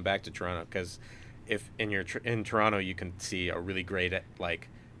before they come back to Toronto. Because if in Toronto, you can see a really great like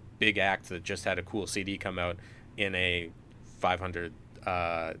big act that just had a cool CD come out in a 500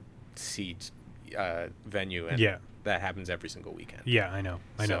 seat venue, and Yeah. that happens every single weekend. Yeah, I know.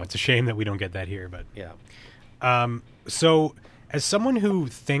 So- It's a shame that we don't get that here, but Yeah. so as someone who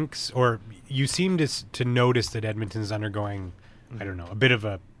thinks, or you seem to notice that Edmonton is undergoing, I don't know, a bit of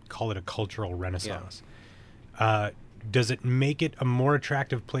call it a cultural renaissance. Does it make it a more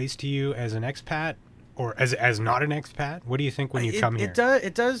attractive place to you as an expat, or as not an expat? What do you think when you come here?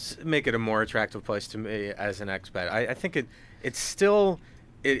 It does make it a more attractive place to me as an expat. I think it's still.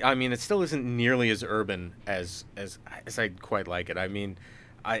 It still isn't nearly as urban as I quite like it. I mean,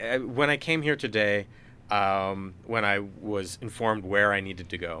 I when I came here today, when I was informed where I needed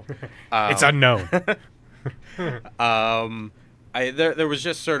to go, It's unknown. there was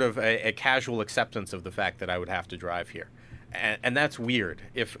just sort of a casual acceptance of the fact that I would have to drive here, and that's weird.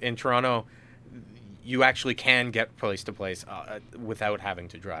 If in Toronto, you actually can get place to place without having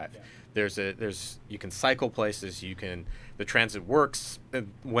to drive. Yeah. You can cycle places. The transit works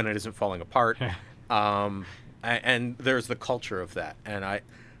when it isn't falling apart, and there's the culture of that. And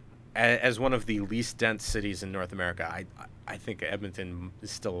as one of the least dense cities in North America, I think Edmonton is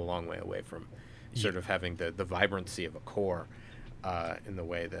still a long way away from sort of having the vibrancy of a core in the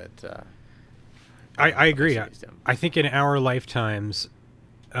way that. I agree. cities do. I think in our lifetimes,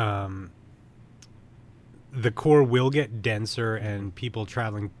 the core will get denser, and people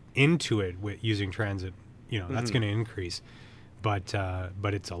traveling into it using transit, that's going to increase. But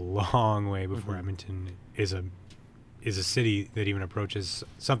it's a long way before Edmonton is a city that even approaches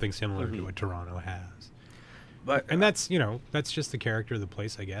something similar to what Toronto has. And that's just the character of the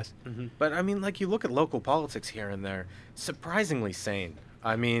place, I guess. Mm-hmm. But I mean, like, you look at local politics here, and they're surprisingly sane.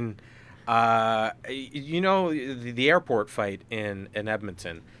 I mean, the airport fight in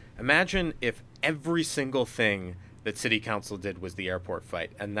Edmonton. Imagine if every single thing that City Council did was the airport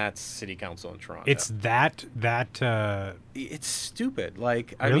fight, and that's City Council in Toronto. It's that. It's stupid.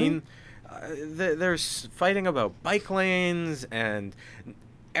 Like, Really? I mean, there's fighting about bike lanes, and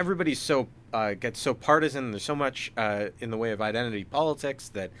everybody's gets so partisan. There's so much in the way of identity politics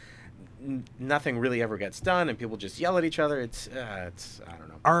that nothing really ever gets done, and people just yell at each other. It's I don't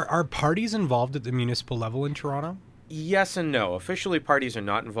know. Are parties involved at the municipal level in Toronto? Yes and no. Officially, parties are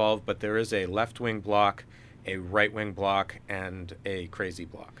not involved, but there is a left-wing bloc, a right-wing bloc, and a crazy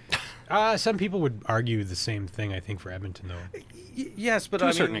bloc. Some people would argue the same thing, I think, for Edmonton, though. Yes, but To I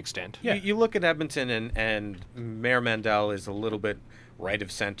a certain mean, extent. You look at Edmonton, and Mayor Mandel is a little bit right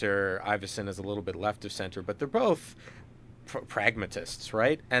of center. Iveson is a little bit left of center, but they're both pragmatists,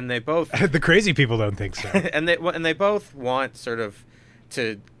 right? And they both The crazy people don't think so. and they both want sort of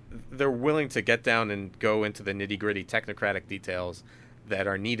they're willing to get down and go into the nitty-gritty technocratic details that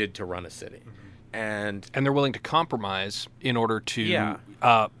are needed to run a city. And they're willing to compromise in order to Yeah.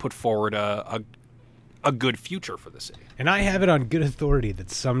 Put forward a good future for the city. And I have it on good authority that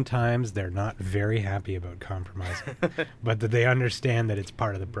sometimes they're not very happy about compromising, but that they understand that it's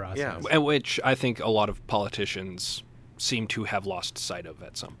part of the process. Yeah. Which I think a lot of politicians seem to have lost sight of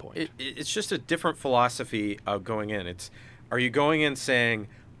at some point. It's just a different philosophy of going in. Are you going in saying,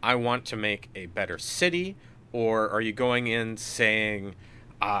 I want to make a better city, or are you going in saying,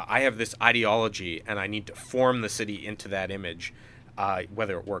 I have this ideology and I need to form the city into that image,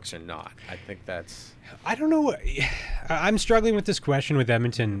 whether it works or not? I think that's... I don't know. I'm struggling with this question with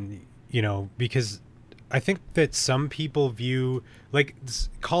Edmonton, because I think that some people view,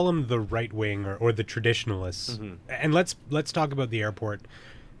 call them the right wing or the traditionalists. Mm-hmm. And let's talk about the airport,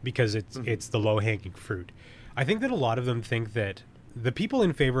 because it's the low hanging fruit. I think that a lot of them think that the people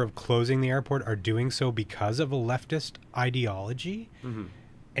in favor of closing the airport are doing so because of a leftist ideology. Mm-hmm.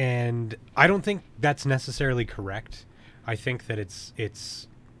 And I don't think that's necessarily correct. I think that it's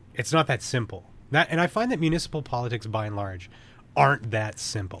not that simple. And I find that municipal politics, by and large, aren't that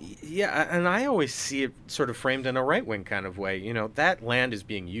simple. Yeah, and I always see it sort of framed in a right-wing kind of way. That land is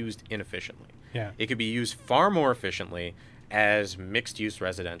being used inefficiently. Yeah. It could be used far more efficiently as mixed-use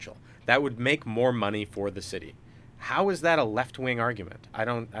residential. That would make more money for the city. How is that a left-wing argument? I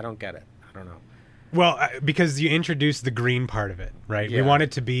don't get it. I don't know. Well, because you introduced the green part of it, right? We Yeah. want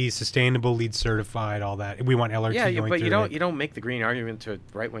it to be sustainable, LEED certified, all that. We want LRT going but through you don't make the green argument to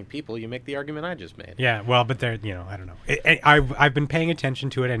right-wing people. You make the argument I just made. Yeah, well, but they're, I don't know. I've been paying attention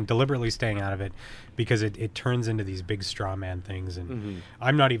to it and deliberately staying out of it because it turns into these big straw man things, and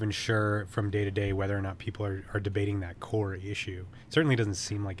I'm not even sure from day to day whether or not people are debating that core issue. It certainly doesn't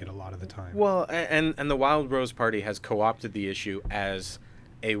seem like it a lot of the time. Well, and the Wild Rose Party has co-opted the issue as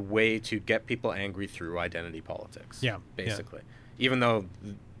a way to get people angry through identity politics. Yeah, basically, even though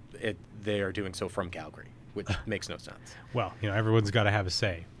they are doing so from Calgary, which makes no sense. Well, everyone's got to have a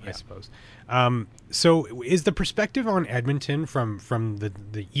say, I Yeah. suppose. So is the perspective on Edmonton from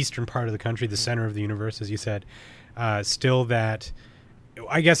the eastern part of the country, the center of the universe, as you said, still that,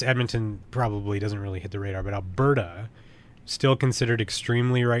 I guess Edmonton probably doesn't really hit the radar, but Alberta still considered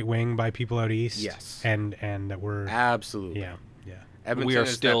extremely right-wing by people out east? Yes. And that we're... Absolutely. Yeah. Edmonton We are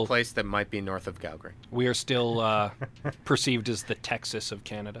is still- that place that might be north of Calgary. We are still perceived as the Texas of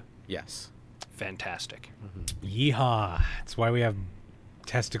Canada. Yes. Fantastic. Yeehaw. That's why we have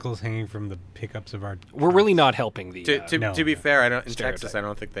testicles hanging from the pickups of our... We're really not helping the To be fair, in Texas, stereotype. I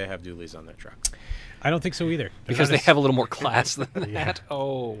don't think they have dualies on their trucks. I don't think so either. because they have a little more class than that.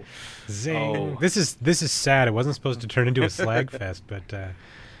 Oh, Zing. Oh. This is sad. It wasn't supposed to turn into a slag fest, are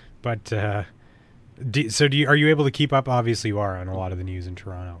you able to keep up? Obviously, you are on a lot of the news in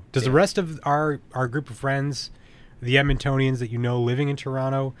Toronto. Does the rest of our group of friends, the Edmontonians that living in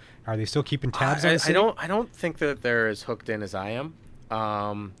Toronto, are they still keeping tabs on the city? I don't think that they're as hooked in as I am.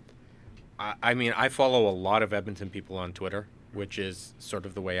 I mean, I follow a lot of Edmonton people on Twitter, which is sort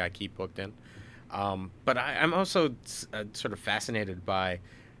of the way I keep hooked in. But I'm also sort of fascinated by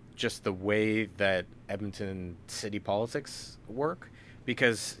just the way that Edmonton city politics work,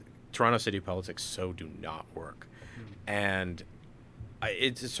 because Toronto city politics so do not work. And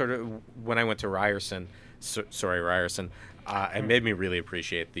it's sort of, when I went to Ryerson, it made me really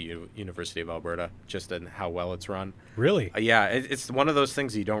appreciate the University of Alberta, just in how well it's run. Really? Yeah, it's one of those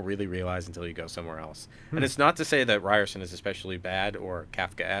things you don't really realize until you go somewhere else. And it's not to say that Ryerson is especially bad or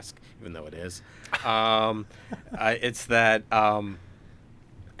Kafkaesque, even though it is. It's that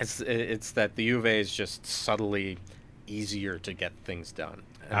the U of A is just subtly easier to get things done.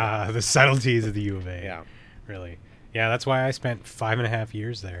 The subtleties of the U of A. Yeah. Really. Yeah, that's why I spent 5.5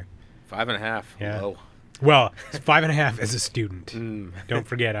 years there. 5.5. Yeah. Low. Well, it's 5.5 as a student. Don't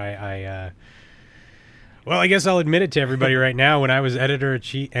forget, well, I guess I'll admit it to everybody right now. When I was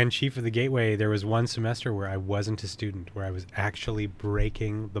editor-in-chief of the Gateway, there was one semester where I wasn't a student, where I was actually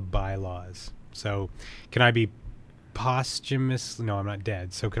breaking the bylaws. So, can I be posthumous? No, I'm not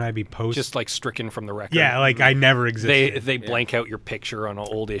dead. So, can I be just like stricken from the record. Yeah, like I never existed. They blank out your picture on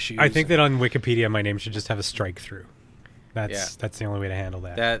old issues. I think that on Wikipedia, my name should just have a strike through. That's the only way to handle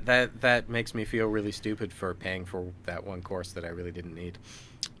that. That makes me feel really stupid for paying for that one course that I really didn't need.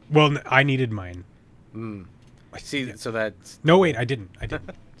 Well, I needed mine. See, so that's... No, wait, I didn't.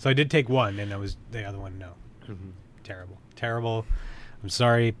 So I did take one, and the other one, no. Terrible. I'm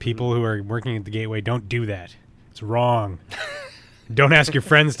sorry, people who are working at the Gateway, don't do that. It's wrong. Don't ask your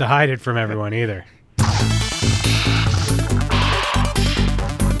friends to hide it from everyone either.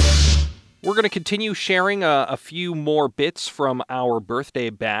 We're going to continue sharing a few more bits from our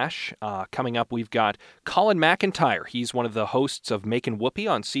birthday bash. Coming up, we've got Colin McIntyre. He's one of the hosts of Makin' Whoopee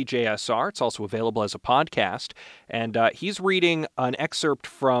on CJSR. It's also available as a podcast. And he's reading an excerpt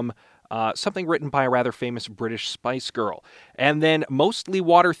from something written by a rather famous British Spice Girl. And then Mostly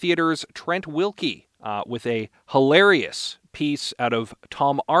Water Theatre's Trent Wilkie with a hilarious piece out of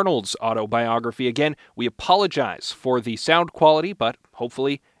Tom Arnold's autobiography. Again, we apologize for the sound quality, but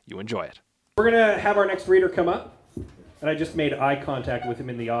hopefully you enjoy it. We're going to have our next reader come up, and I just made eye contact with him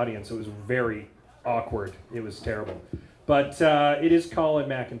in the audience. It was very awkward. It was terrible. But it is Colin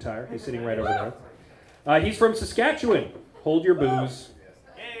McIntyre. He's sitting right over there. He's from Saskatchewan. Hold your booze.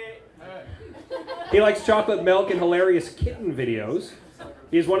 He likes chocolate milk and hilarious kitten videos.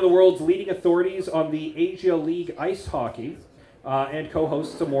 He is one of the world's leading authorities on the Asia League ice hockey and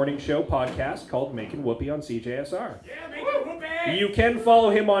co-hosts a morning show podcast called Makin' Whoopee on CJSR. You can follow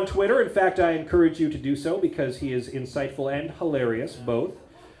him on Twitter. In fact, I encourage you to do so because he is insightful and hilarious, both.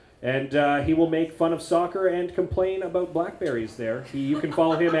 And he will make fun of soccer and complain about blackberries there. You can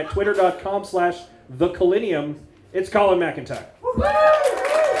follow him at twitter.com/thecolinium. It's Colin McIntyre.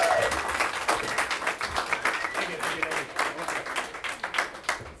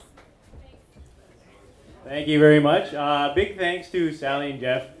 Thank you very much. Big thanks to Sally and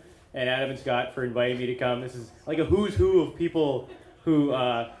Jeff and Adam and Scott for inviting me to come. This is like a who's who of people who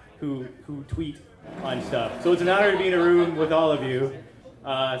tweet on stuff. So it's an honor to be in a room with all of you.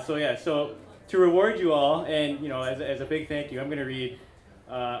 So to reward you all, and as a big thank you, I'm going to read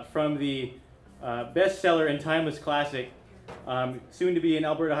from the bestseller and timeless classic, soon to be in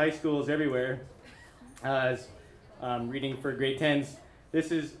Alberta high schools everywhere, as reading for grade 10s.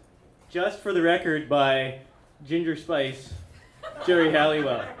 This is Just for the Record by Ginger Spice, Jerry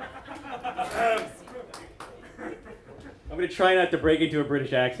Halliwell. I'm going to try not to break into a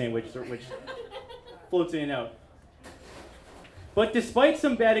British accent, which floats in and out. But despite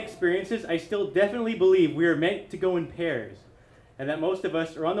some bad experiences, I still definitely believe we are meant to go in pairs, and that most of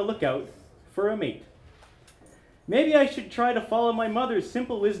us are on the lookout for a mate. Maybe I should try to follow my mother's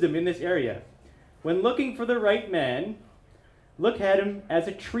simple wisdom in this area. When looking for the right man, look at him as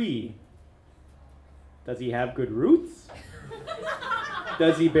a tree. Does he have good roots?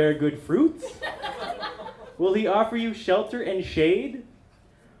 Does he bear good fruits? Will he offer you shelter and shade?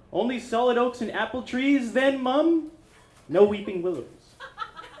 Only solid oaks and apple trees, then, Mum? No weeping willows.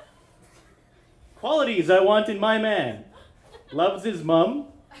 Qualities I want in my man. Loves his mum.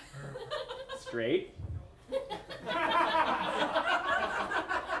 Straight.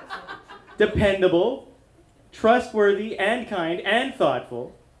 Dependable. Trustworthy and kind and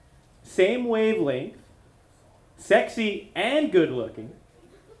thoughtful. Same wavelength. Sexy and good looking.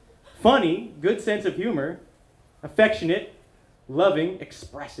 Funny, good sense of humor. Affectionate, loving,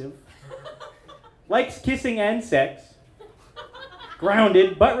 expressive. Likes kissing and sex.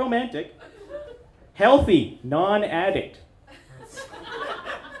 Grounded but romantic. Healthy, non-addict.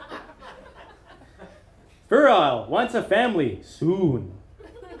 Virile, wants a family soon.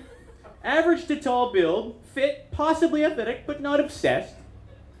 Average to tall build, fit, possibly athletic, but not obsessed.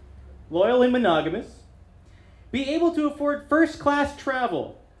 Loyal and monogamous. Be able to afford first-class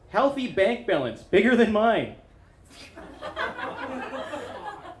travel. Healthy bank balance, bigger than mine.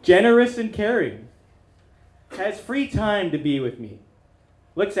 Generous and caring. Has free time to be with me.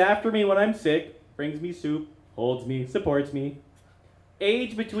 Looks after me when I'm sick. Brings me soup. Holds me. Supports me.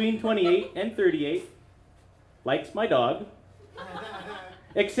 Age between 28 and 38. Likes my dog.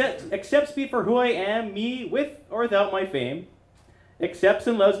 Accepts me for who I am, me with or without my fame. Accepts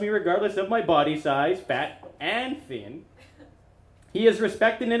and loves me regardless of my body size, fat and thin. He is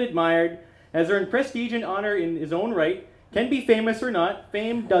respected and admired, has earned prestige and honor in his own right, can be famous or not,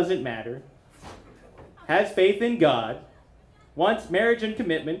 fame doesn't matter. Has faith in God, wants marriage and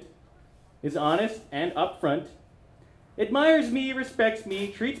commitment, is honest and upfront, admires me, respects me,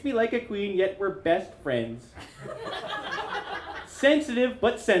 treats me like a queen, yet we're best friends. Sensitive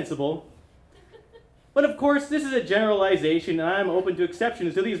but sensible. But of course, this is a generalization, and I'm open to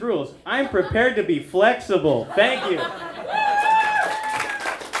exceptions to these rules. I'm prepared to be flexible. Thank you.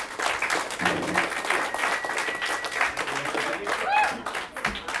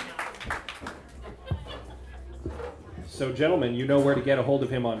 So, gentlemen, you know where to get a hold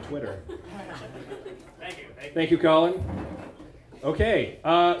of him on Twitter. Thank you, Colin. Okay,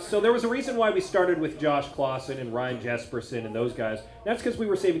 so there was a reason why we started with Josh Clausen and Ryan Jesperson and those guys. That's because we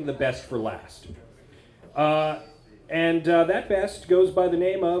were saving the best for last. And that best goes by the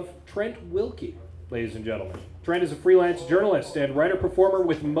name of Trent Wilkie, ladies and gentlemen. Trent is a freelance journalist and writer-performer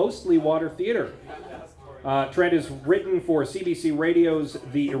with Mostly Water Theater. Trent has written for CBC Radio's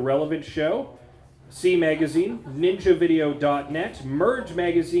The Irrelevant Show, C Magazine, NinjaVideo.net, Merge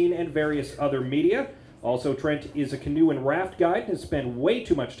Magazine, and various other media. Also, Trent is a canoe and raft guide and has spent way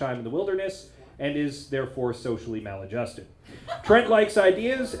too much time in the wilderness and is therefore socially maladjusted. Trent likes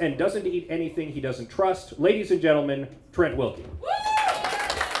ideas and doesn't eat anything he doesn't trust. Ladies and gentlemen, Trent Wilkie.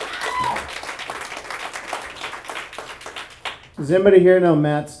 Does anybody here know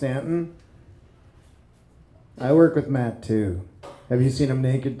Matt Stanton? I work with Matt too. Have you seen him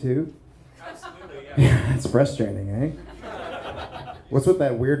naked too? Absolutely, yeah. It's frustrating, eh? What's with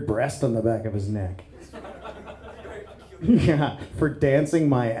that weird breast on the back of his neck? Yeah, for dancing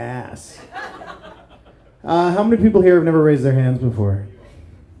my ass. How many people here have never raised their hands before?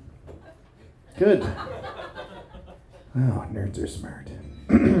 Good. Oh, nerds are smart.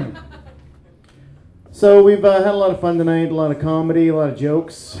 So we've had a lot of fun tonight, a lot of comedy, a lot of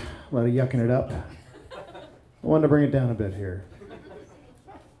jokes, a lot of yucking it up. I wanted to bring it down a bit here.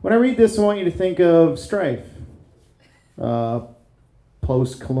 When I read this, I want you to think of strife,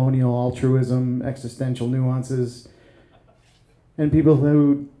 post-colonial altruism, existential nuances, and people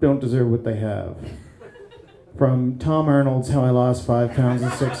who don't deserve what they have. From Tom Arnold's How I Lost 5 Pounds in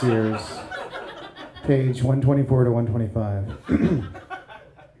 6 Years, page 124 to 125.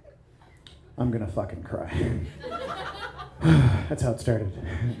 I'm gonna fucking cry. That's how it started.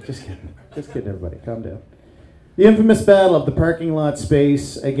 Just kidding. Just kidding, everybody. Calm down. The infamous battle of the parking lot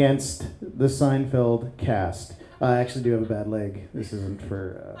space against the Seinfeld cast. I actually do have a bad leg. This isn't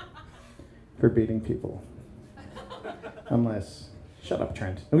for for beating people. Unless... Shut up,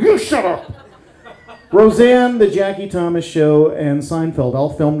 Trent. No, you shut up! Roseanne, The Jackie Thomas Show, and Seinfeld all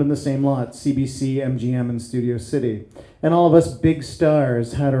filmed in the same lot, CBC, MGM, and Studio City. And all of us big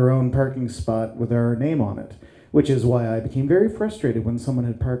stars had our own parking spot with our name on it, which is why I became very frustrated when someone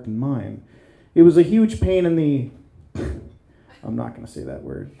had parked in mine. It was a huge pain in the... I'm not going to say that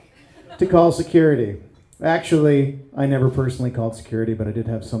word. To call security. Actually, I never personally called security, but I did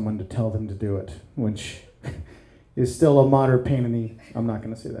have someone to tell them to do it, which is still a moderate pain in the... I'm not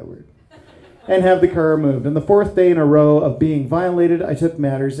going to say that word. And have the car removed. On the fourth day in a row of being violated, I took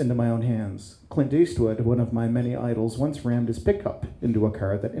matters into my own hands. Clint Eastwood, one of my many idols, once rammed his pickup into a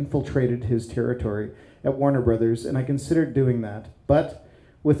car that infiltrated his territory at Warner Brothers, and I considered doing that. But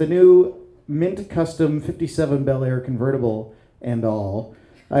with a new mint custom 57 Bel Air convertible and all,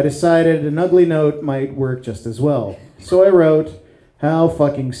 I decided an ugly note might work just as well. So I wrote, "How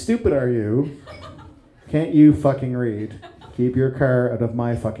fucking stupid are you? Can't you fucking read? Keep your car out of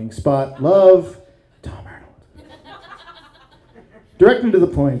my fucking spot. Love, Tom Arnold." Directly to the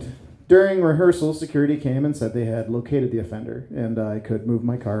point. During rehearsal, security came and said they had located the offender, and I could move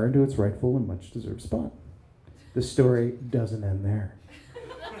my car into its rightful and much-deserved spot. The story doesn't end there.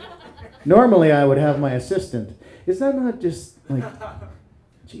 Normally, I would have my assistant. Is that not just, like...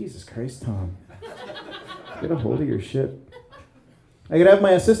 Jesus Christ, Tom. Get a hold of your shit. I could have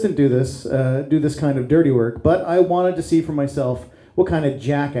my assistant do this kind of dirty work, but I wanted to see for myself what kind of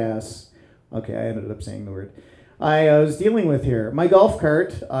jackass... Okay, I ended up saying the word. I was dealing with here. My golf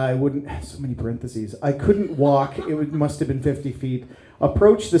cart, I wouldn't... So many parentheses. I couldn't walk. Must have been 50 feet.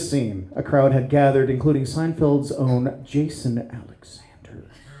 Approached the scene. A crowd had gathered, including Seinfeld's own Jason Alexander.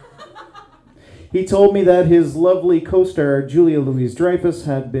 He told me that his lovely co-star, Julia Louis-Dreyfus,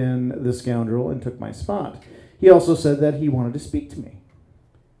 had been the scoundrel and took my spot. He also said that he wanted to speak to me.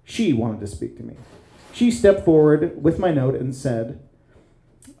 She wanted to speak to me. She stepped forward with my note and said,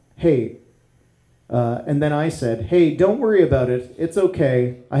 "Hey," and then I said, "Hey, don't worry about it. It's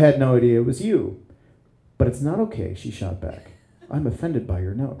okay. I had no idea it was you." "But it's not okay," she shot back. "I'm offended by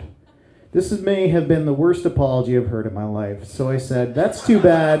your note." This may have been the worst apology I've heard in my life. So I said, "That's too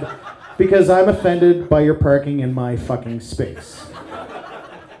bad, because I'm offended by your parking in my fucking space."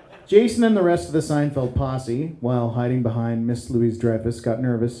 Jason and the rest of the Seinfeld posse, while hiding behind Miss Louise-Dreyfus, got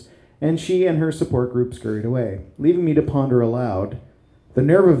nervous, and she and her support group scurried away, leaving me to ponder aloud, the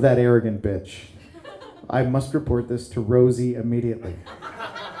nerve of that arrogant bitch. I must report this to Rosie immediately.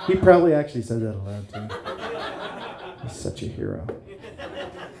 He probably actually said that aloud, too. He's such a hero.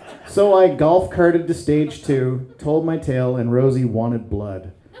 So I golf carted to stage 2, told my tale, and Rosie wanted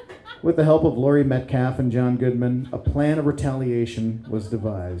blood. With the help of Laurie Metcalf and John Goodman, a plan of retaliation was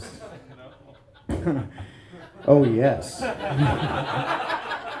devised. Oh, yes.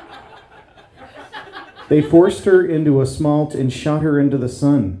 They forced her into a smalt and shot her into the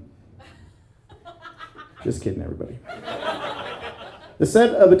sun. Just kidding, everybody. The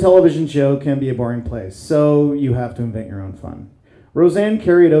set of a television show can be a boring place, so you have to invent your own fun. Roseanne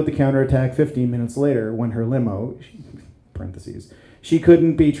carried out the counterattack 15 minutes later when her limo, parentheses, she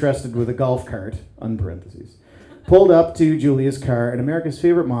couldn't be trusted with a golf cart, unparentheses, pulled up to Julia's car, and America's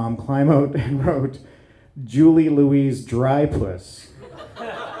favorite mom climbed out and wrote, "Julie Louise Dry Puss."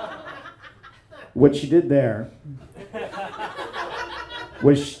 What she did there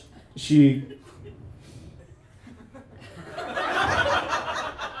was she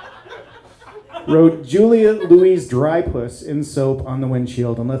wrote Julia Louise Dry Puss in soap on the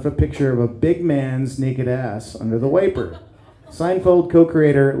windshield and left a picture of a big man's naked ass under the wiper. Seinfeld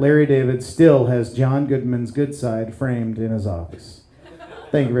co-creator Larry David still has John Goodman's good side framed in his office.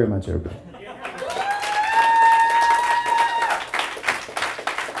 Thank you very much, everybody.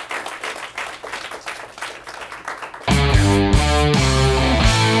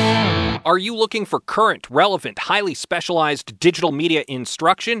 Are you looking for current, relevant, highly specialized digital media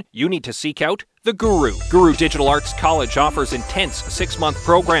instruction? You need to seek out The Guru. Guru Digital Arts College offers intense 6-month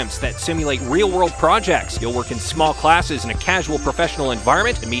programs that simulate real-world projects. You'll work in small classes in a casual professional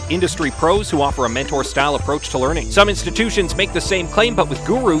environment and meet industry pros who offer a mentor-style approach to learning. Some institutions make the same claim, but with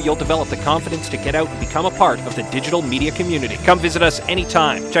Guru, you'll develop the confidence to get out and become a part of the digital media community. Come visit us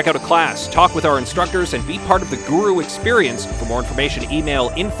anytime. Check out a class, talk with our instructors, and be part of the Guru experience. For more information,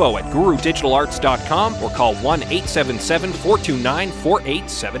 email info@gurudigitalarts.com or call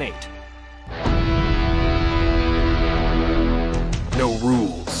 1-877-429-4878. No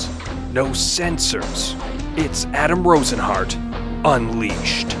rules, no censors. It's Adam Rosenhart,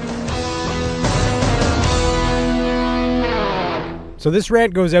 Unleashed. So this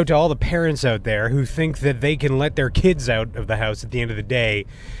rant goes out to all the parents out there who think that they can let their kids out of the house at the end of the day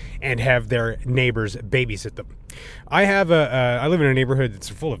and have their neighbors babysit them. I live in a neighborhood that's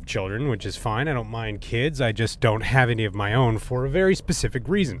full of children, which is fine. I don't mind kids. I just don't have any of my own for a very specific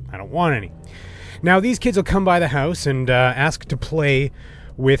reason. I don't want any. Now, these kids will come by the house and ask to play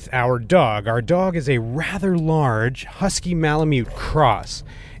with our dog. Our dog is a rather large Husky Malamute cross,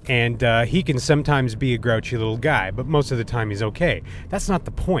 and he can sometimes be a grouchy little guy, but most of the time he's okay. That's not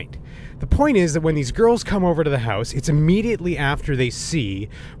the point. The point is that when these girls come over to the house, it's immediately after they see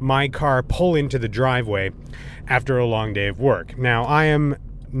my car pull into the driveway after a long day of work. Now, I am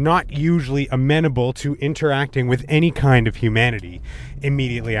not usually amenable to interacting with any kind of humanity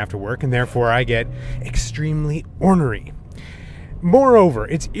immediately after work, and therefore I get extremely ornery. Moreover,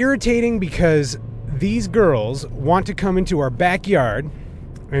 it's irritating because these girls want to come into our backyard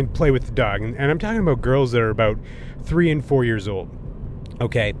and play with the dog. And I'm talking about girls that are about 3 and 4 years old.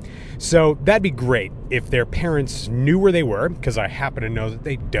 Okay, so that'd be great if their parents knew where they were, because I happen to know that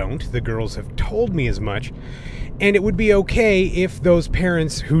they don't. The girls have told me as much. And it would be okay if those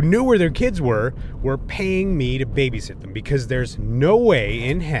parents who knew where their kids were paying me to babysit them, because there's no way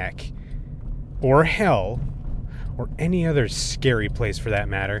in heck or hell or any other scary place for that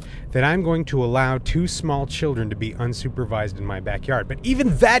matter that I'm going to allow 2 small children to be unsupervised in my backyard. But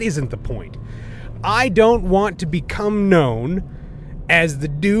even that isn't the point. I don't want to become known as the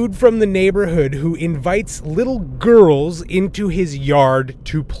dude from the neighborhood who invites little girls into his yard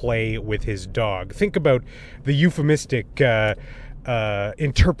to play with his dog. Think about the euphemistic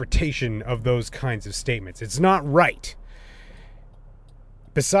interpretation of those kinds of statements. It's not right.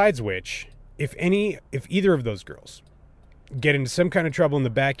 Besides which, if either of those girls get into some kind of trouble in the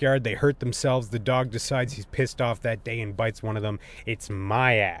backyard, they hurt themselves, the dog decides he's pissed off that day and bites one of them, it's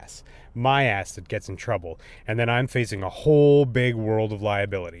my ass that gets in trouble. And then I'm facing a whole big world of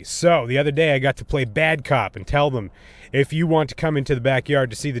liability. So the other day I got to play bad cop and tell them, if you want to come into the backyard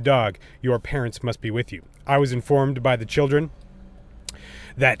to see the dog, your parents must be with you. I was informed by the children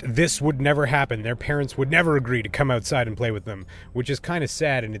that this would never happen. Their parents would never agree to come outside and play with them, which is kind of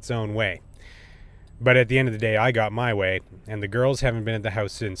sad in its own way. But at the end of the day, I got my way, and the girls haven't been at the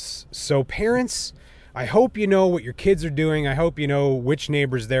house since. So parents, I hope you know what your kids are doing. I hope you know which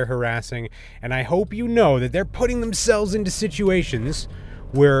neighbors they're harassing. And I hope you know that they're putting themselves into situations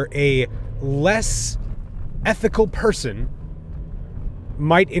where a less ethical person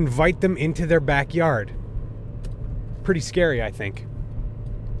might invite them into their backyard. Pretty scary, I think.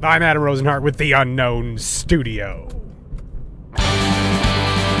 I'm Adam Rosenhart with the Unknown Studio.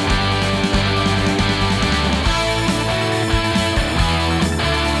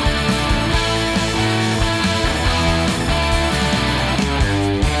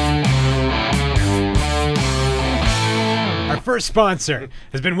 First sponsor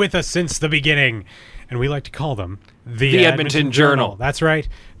has been with us since the beginning, and we like to call them the Edmonton Journal. That's right.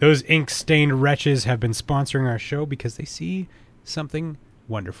 Those ink-stained wretches have been sponsoring our show because they see something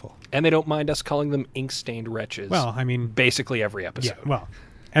wonderful. And they don't mind us calling them ink-stained wretches. Well, I mean, basically every episode. Yeah, well,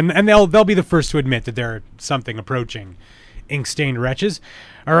 and they'll be the first to admit that they're something approaching ink-stained wretches.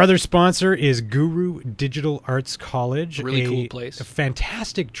 Our other sponsor is Guru Digital Arts College. Really cool place. A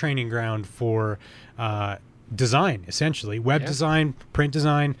fantastic training ground for design, essentially. Web design, print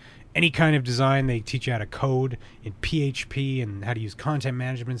design, any kind of design. They teach you how to code in PHP and how to use content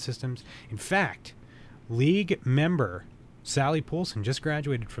management systems. In fact, League member Sally Poulsen just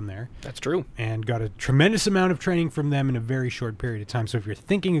graduated from there. That's true. And got a tremendous amount of training from them in a very short period of time. So if you're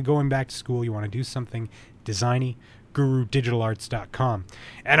thinking of going back to school, you want to do something designy, GuruDigitalArts.com.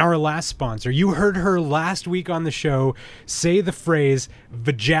 And our last sponsor, you heard her last week on the show say the phrase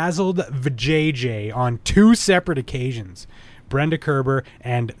vajazzled vajayjay on 2 separate occasions. Brenda Kerber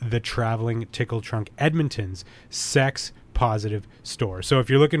and the Traveling Tickle Trunk, Edmonton's sex positive store. So if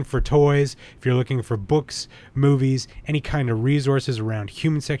you're looking for toys, if you're looking for books, movies, any kind of resources around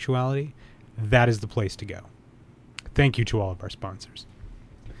human sexuality, that is the place to go. Thank you to all of our sponsors.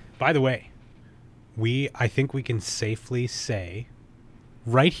 By the way, I think we can safely say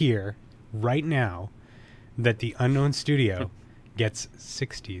right here, right now, that the Unknown Studio gets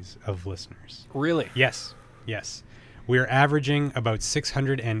 60s of listeners. Really? Yes. We're averaging about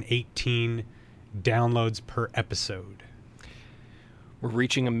 618 downloads per episode. We're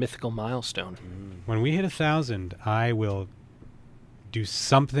reaching a mythical milestone. When we hit 1,000, I will do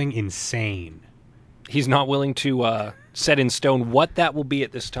something insane. He's not willing to set in stone what that will be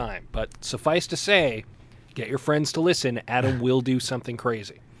at this time. But suffice to say, get your friends to listen. Adam will do something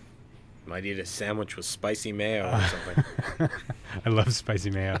crazy. Might eat a sandwich with spicy mayo or something. I love spicy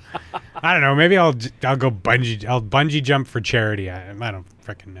mayo. I don't know. Maybe I'll go bungee. I'll bungee jump for charity. I don't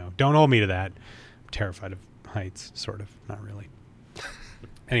freaking know. Don't hold me to that. I'm terrified of heights, sort of. Not really.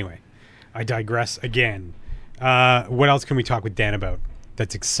 Anyway, I digress again. What else can we talk with Dan about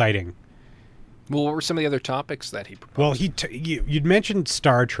that's exciting? Well, what were some of the other topics that he proposed? Well, you'd mentioned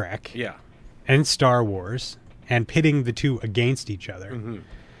Star Trek Yeah. and Star Wars and pitting the two against each other.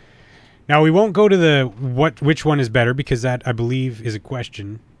 Now, we won't go to which one is better, because that, I believe, is a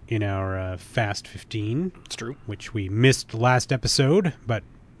question in our Fast 15. It's true. Which we missed last episode, but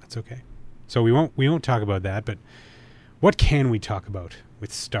that's okay. So we won't talk about that, but what can we talk about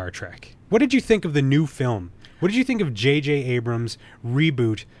with Star Trek? What did you think of the new film? What did you think of J.J. Abrams'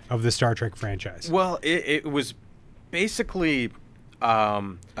 reboot of the Star Trek franchise? Well, it was basically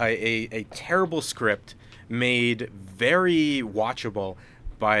a terrible script made very watchable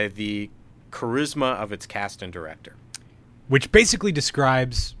by the charisma of its cast and director. Which basically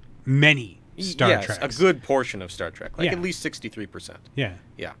describes many Star Treks. Yes, a good portion of Star Trek, like Yeah. at least 63%. Yeah.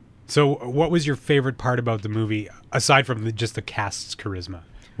 Yeah. So what was your favorite part about the movie, aside from just the cast's charisma?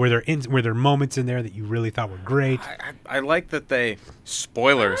 Were there moments in there that you really thought were great? I like that they,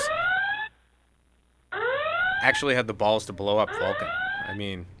 spoilers, actually had the balls to blow up Vulcan. I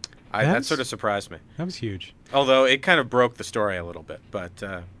mean, that sort of surprised me. That was huge. Although it kind of broke the story a little bit, but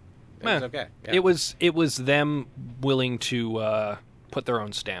it was okay. Yeah. It was them willing to put their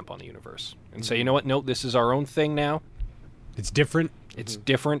own stamp on the universe and say, you know what? No, this is our own thing now. It's different. It's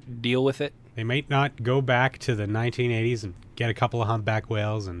different. Deal with it. They might not go back to the 1980s and get a couple of humpback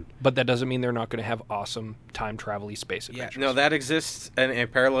whales, but that doesn't mean they're not going to have awesome time travel-y space adventures. No, that exists in a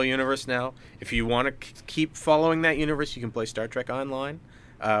parallel universe now. If you want to keep following that universe, you can play Star Trek Online,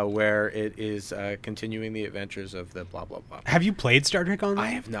 where it is continuing the adventures of the blah, blah, blah. Have you played Star Trek Online? I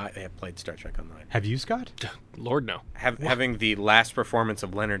have not. I have played Star Trek Online. Have you, Scott? Lord, no. Having the last performance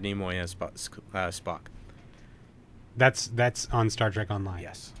of Leonard Nimoy as Spock. That's on Star Trek Online?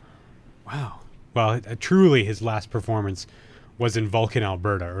 Yes. Wow. Well, truly his last performance was in Vulcan,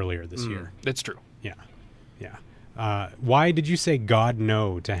 Alberta earlier this year. That's true. Yeah. Yeah. Why did you say God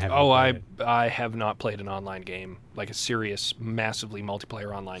no to have? I have not played an online game, like a serious, massively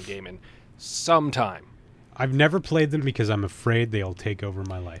multiplayer online game, in some time. I've never played them because I'm afraid they'll take over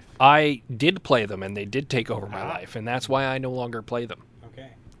my life. I did play them, and they did take over my life, and that's why I no longer play them. Okay.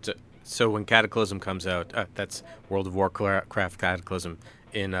 So when Cataclysm comes out, that's World of Warcraft Cataclysm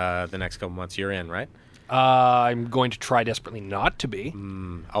in the next couple months, you're in, right? I'm going to try desperately not to be.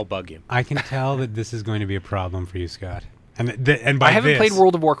 I'll bug you. I can tell that this is going to be a problem for you, Scott. And by I haven't this, played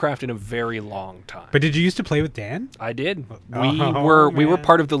World of Warcraft in a very long time. But did you used to play with Dan? I did. Oh, We were man.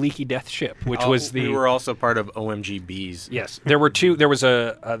 part of the Leaky Death Ship, which was the. We were also part of OMGBs. Yes, there were two. There was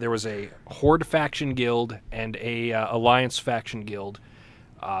a Horde faction guild and a Alliance faction guild.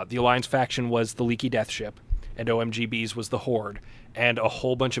 The Alliance faction was the Leaky Death Ship, and OMGBs was the Horde, and a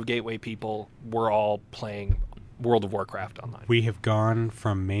whole bunch of Gateway people were all playing World of Warcraft online. We have gone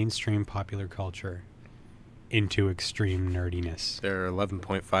from mainstream popular culture into extreme nerdiness. There are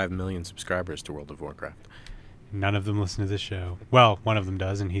 11.5 million subscribers to World of Warcraft. None of them listen to this show. Well, one of them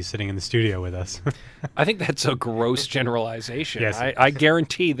does, and he's sitting in the studio with us. I think that's a gross generalization. Yes. I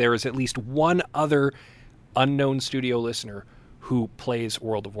guarantee there is at least one other unknown studio listener who plays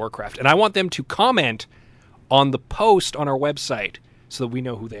World of Warcraft. And I want them to comment on the post on our website so that we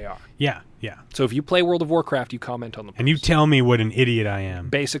know who they are. Yeah. So if you play World of Warcraft, you comment on the post. And you tell me what an idiot I am.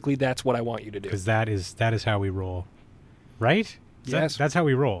 Basically, that's what I want you to do. Because that is how we roll. Right? Yes. That's how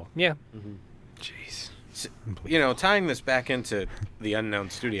we roll. Yeah. Jeez. Tying this back into the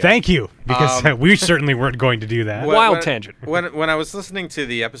unknown studio. Thank you, because we certainly weren't going to do that. Wild tangent. When I was listening to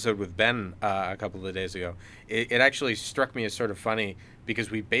the episode with Ben a couple of days ago, it actually struck me as sort of funny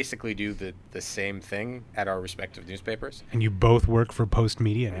because we basically do the same thing at our respective newspapers. And you both work for Post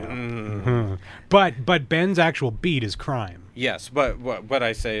Media now. Mhm. But Ben's actual beat is crime. Yes, but what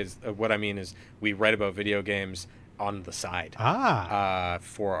I mean is we write about video games on the side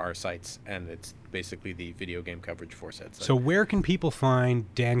for our sites, and it's basically the video game coverage for said site. So where can people find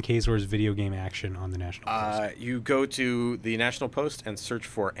Dan Kazor's video game action on the National Post? You go to the National Post and search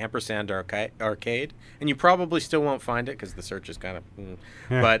for ampersand arcade, and you probably still won't find it because the search is kind of.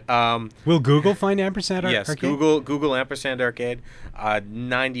 But will Google find ampersand yes, arcade? Google ampersand arcade.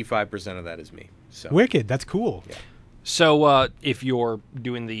 95% of that is me. So Wicked. That's cool. Yeah. So if you're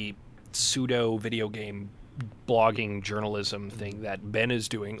doing the pseudo video game blogging journalism thing that Ben is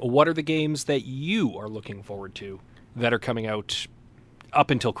doing, what are the games that you are looking forward to that are coming out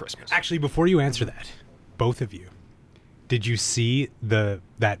up until Christmas? Actually, before you answer that, both of you, did you see that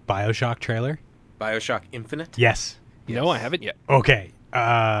BioShock trailer? BioShock Infinite? Yes. No, I haven't yet. Okay.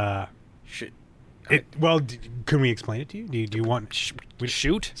 Should Can we explain it to you? Do you want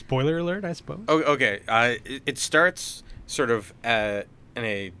shoot? Spoiler alert, I suppose. Okay. It starts sort of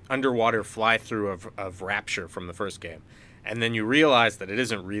underwater fly through of Rapture from the first game, and then you realize that it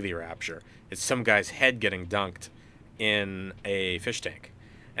isn't really Rapture. It's some guy's head getting dunked in a fish tank,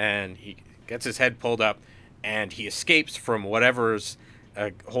 and he gets his head pulled up, and he escapes from whatever's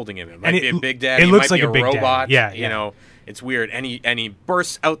holding him. It might be a Big Daddy. It looks might like be a Big Daddy. robot. Yeah, you know, it's weird. And he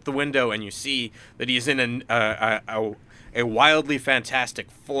bursts out the window, and you see that he's in a wildly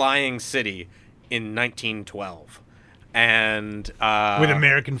fantastic flying city in 1912, and with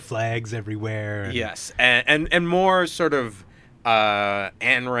American flags everywhere. Yes, and more sort of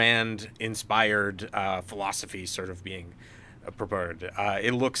Ayn Rand inspired philosophy sort of being promoted.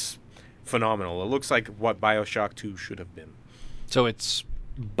 It looks phenomenal. It looks like what BioShock 2 should have been. So it's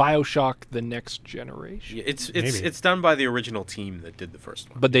BioShock: The Next Generation. Yeah, it's done by the original team that did the first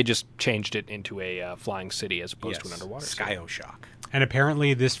one, But they just changed it into a flying city as opposed to an underwater city. SkyOshock. And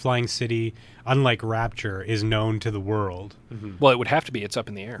apparently this flying city, unlike Rapture, is known to the world. Well, it would have to be. It's up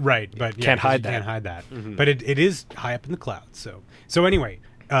in the air. Right, but Can't hide that. Can't hide that. But it is high up in the clouds. So anyway,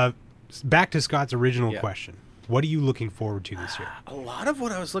 back to Scott's original question. What are you looking forward to this year? A lot of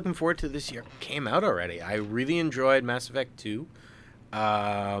what I was looking forward to this year came out already. I really enjoyed Mass Effect 2.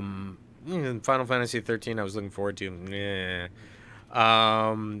 Final Fantasy 13 I was looking forward to.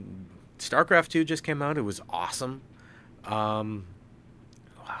 StarCraft 2 just came out. It was awesome.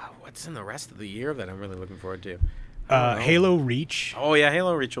 What's in the rest of the year that I'm really looking forward to? Halo Reach. Oh yeah,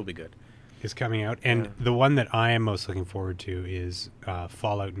 Halo Reach will be good. Is coming out, and the one that I am most looking forward to is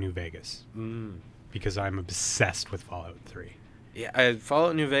Fallout New Vegas, because I'm obsessed with Fallout 3. Yeah,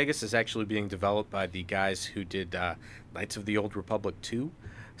 Fallout New Vegas is actually being developed by the guys who did Knights of the Old Republic 2,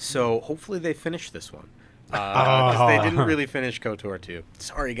 so hopefully they finish this one. Because they didn't really finish KOTOR 2.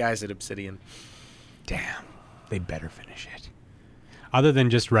 Sorry, guys at Obsidian. Damn, they better finish it. Other than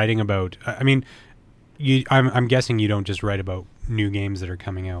just writing about, I'm guessing you don't just write about new games that are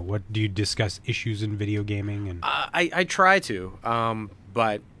coming out. What do you discuss issues in video gaming? And I try to,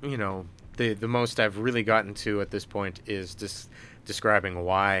 but the most I've really gotten to at this point is just describing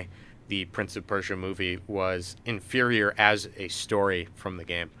why the Prince of Persia movie was inferior as a story from the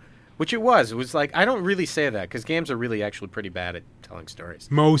game. Which it was. It was like, I don't really say that, because games are really actually pretty bad at telling stories.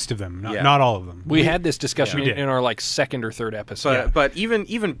 Most of them, not all of them. We had this discussion in our second or third episode. But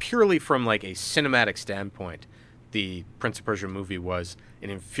even purely from a cinematic standpoint, the Prince of Persia movie was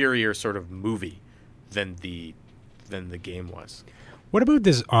an inferior sort of movie than the game was. What about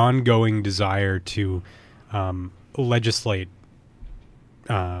this ongoing desire to legislate?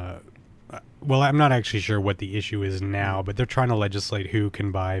 Well, I'm not actually sure what the issue is now, but they're trying to legislate who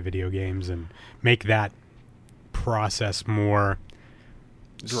can buy video games and make that process more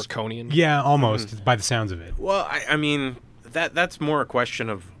draconian. Yeah, almost by the sounds of it. Well, I mean that's more a question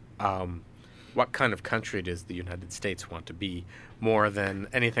of what kind of country does the United States want to be, more than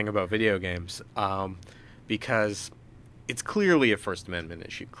anything about video games, because it's clearly a First Amendment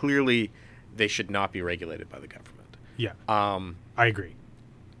issue. Clearly, they should not be regulated by the government. Yeah, I agree.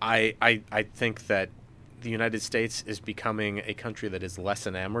 I think that the United States is becoming a country that is less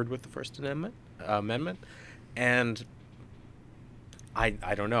enamored with the First Amendment, and I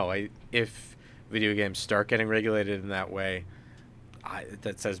don't know. If video games start getting regulated in that way,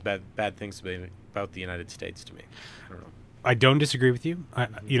 that says bad things about the United States to me. I don't know. I don't disagree with you.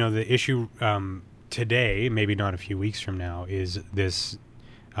 The issue today, maybe not a few weeks from now, is this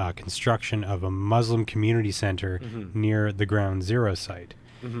construction of a Muslim community center near the Ground Zero site.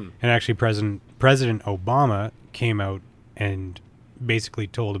 And actually, President Obama came out and basically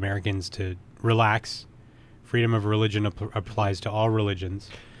told Americans to relax. Freedom of religion applies to all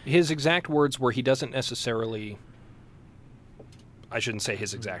religions. His exact words were, he doesn't necessarily... I shouldn't say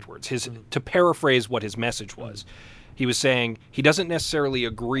his exact words. To paraphrase what his message was, he was saying he doesn't necessarily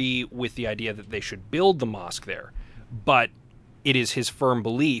agree with the idea that they should build the mosque there, but it is his firm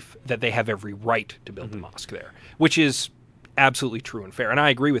belief that they have every right to build the mosque there, which is absolutely true and fair. And I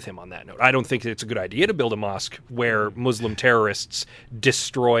agree with him on that note. I don't think it's a good idea to build a mosque where Muslim terrorists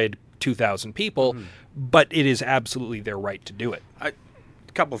destroyed 2,000 people, but it is absolutely their right to do it. A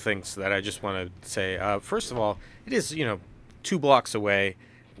couple things that I just want to say. First of all, it is, 2 blocks away,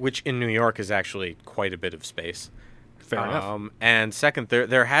 which in New York is actually quite a bit of space. Fair enough. And second,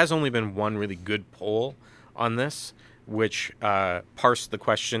 there has only been one really good poll on this, which parsed the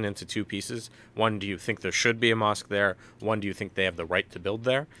question into 2 pieces. One, do you think there should be a mosque there? One, do you think they have the right to build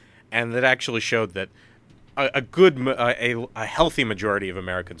there? And that actually showed that a healthy majority of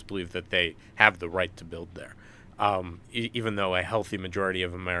Americans believe that they have the right to build there, even though a healthy majority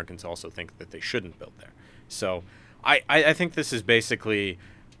of Americans also think that they shouldn't build there. So I think this is basically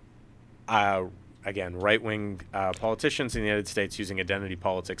again, right-wing politicians in the United States using identity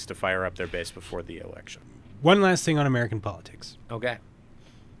politics to fire up their base before the election. One last thing on American politics. Okay.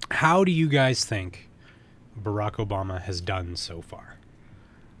 How do you guys think Barack Obama has done so far?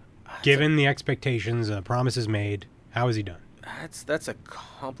 Given the expectations and the promises made, how has he done? That's a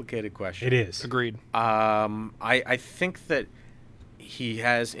complicated question. It is. Agreed. I think that he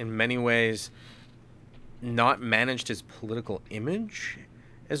has, in many ways, not managed his political image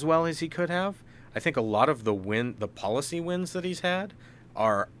as well as he could have. I think a lot of the policy wins that he's had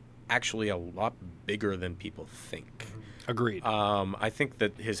are actually a lot bigger than people think. Agreed. I think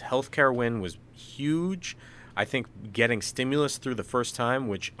that his healthcare win was huge. I think getting stimulus through the first time,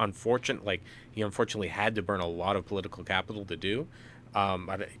 which he unfortunately had to burn a lot of political capital to do,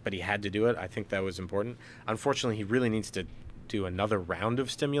 but he had to do it. I think that was important. Unfortunately, he really needs to do another round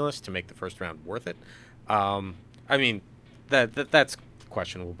of stimulus to make the first round worth it. I mean, that's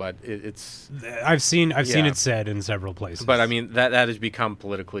questionable, but it's. I've seen it said in several places. But I mean, that has become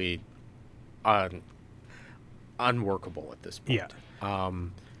politically unworkable at this point. Yeah.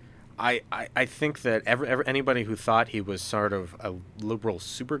 I think that anybody who thought he was sort of a liberal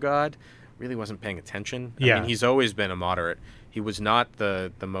super god really wasn't paying attention. I mean, he's always been a moderate. He was not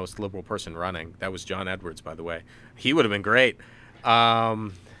the most liberal person running. That was John Edwards, by the way. He would have been great.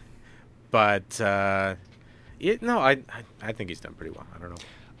 I think he's done pretty well. I don't know.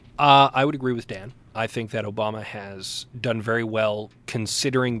 I would agree with Dan. I think that Obama has done very well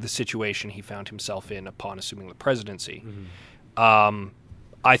considering the situation he found himself in upon assuming the presidency. Mm-hmm.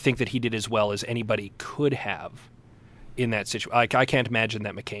 I think that he did as well as anybody could have in that situation. I can't imagine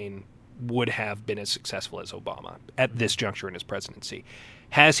that McCain would have been as successful as Obama at this juncture in his presidency.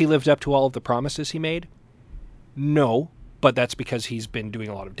 Has he lived up to all of the promises he made? No, but that's because he's been doing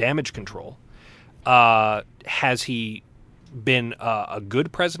a lot of damage control. Has he been a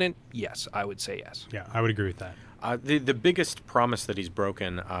good president? Yes, I would say yes. Yeah, I would agree with that. The biggest promise that he's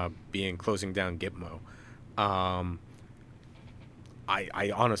broken being closing down Gitmo.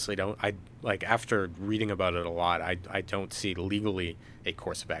 I honestly don't. After reading about it a lot, I don't see legally a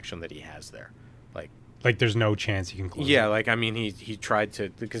course of action that he has there. Like there's no chance he can close it. Yeah, I mean, he tried to,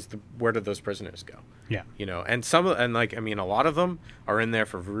 because where did those prisoners go? Yeah. And a lot of them are in there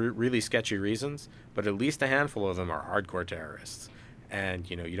for really sketchy reasons, but at least a handful of them are hardcore terrorists. And,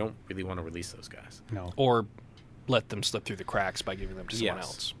 you don't really want to release those guys. No. Or let them slip through the cracks by giving them to someone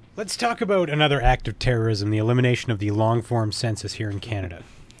else. Let's talk about another act of terrorism, the elimination of the long-form census here in Canada.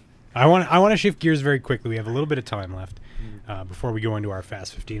 I want to shift gears very quickly. We have a little bit of time left before we go into our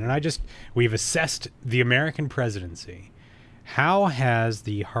Fast 15. And we've assessed the American presidency. How has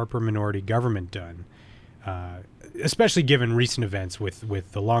the Harper minority government done, especially given recent events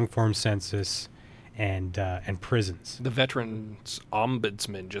with the long-form census and prisons? The Veterans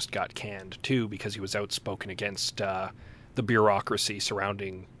Ombudsman just got canned, too, because he was outspoken against the bureaucracy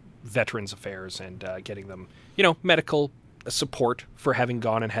surrounding veterans affairs and getting them, medical support for having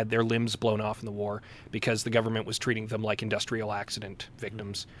gone and had their limbs blown off in the war because the government was treating them like industrial accident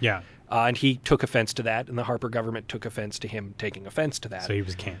victims. Yeah. And he took offense to that, and the Harper government took offense to him taking offense to that. So he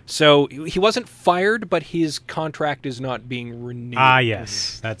was canned. So he wasn't fired, but his contract is not being renewed.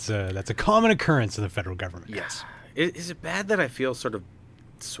 Yes. That's a common occurrence in the federal government. Yes. Is it bad that I feel sort of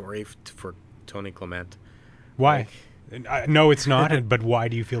sorry for Tony Clement? Why? No, it's not. But why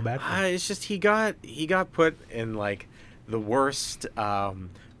do you feel bad for him? It's just he got put in the worst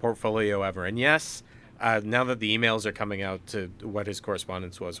portfolio ever. And yes, now that the emails are coming out to what his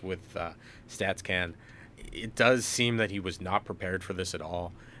correspondence was with StatsCan, it does seem that he was not prepared for this at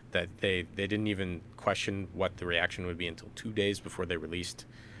all. That they didn't even question what the reaction would be until 2 days before they released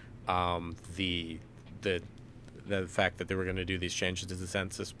the fact that they were going to do these changes to the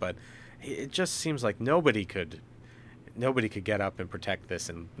census. But it just seems like nobody could get up and protect this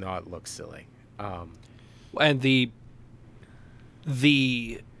and not look silly. And the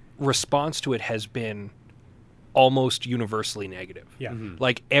response to it has been almost universally negative. Yeah. Mm-hmm.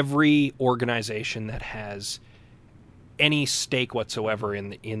 Like every organization that has any stake whatsoever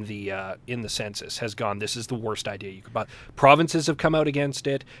in the census has gone, this is the worst idea you could buy. Provinces have come out against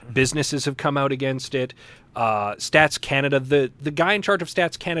it. Businesses have come out against it. Stats Canada, the guy in charge of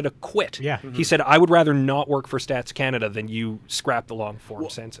Stats Canada quit. Yeah. Mm-hmm. He said, I would rather not work for Stats Canada than you scrap the long-form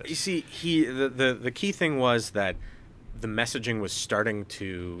census. You see, the key thing was that the messaging was starting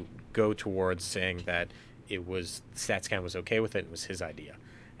to go towards saying that it was StatsCan was okay with it. It was his idea.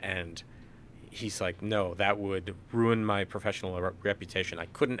 And he's like, no, that would ruin my professional reputation. I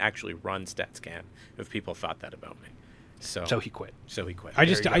couldn't actually run StatsCan if people thought that about me. So he quit. So he quit. I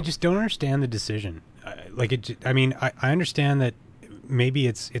just don't understand the decision. I understand that maybe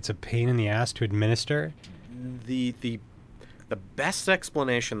it's a pain in the ass to administer? The best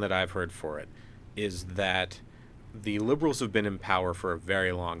explanation that I've heard for it is that the Liberals have been in power for a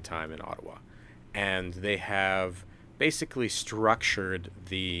very long time in Ottawa, and they have basically structured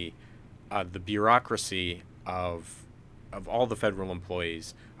the bureaucracy of all the federal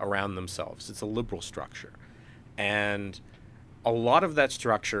employees around themselves. It's a Liberal structure, and a lot of that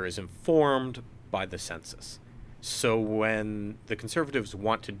structure is informed by the census. So when the Conservatives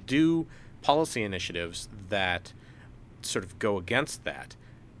want to do policy initiatives that sort of go against that,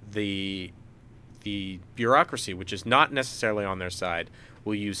 the bureaucracy, which is not necessarily on their side,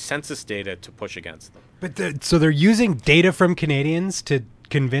 will use census data to push against them. But so they're using data from Canadians to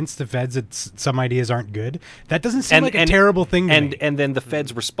convince the feds that some ideas aren't good? That doesn't seem like a terrible thing to me. And then the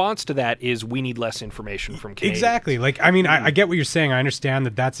feds' response to that is we need less information from Canadians. Exactly. Like, I mean, I get what you're saying. I understand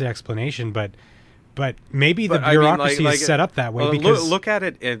that that's the explanation, but maybe the bureaucracy is set up that way because... Look at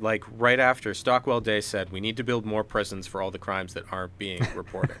it like right after Stockwell Day said we need to build more prisons for all the crimes that aren't being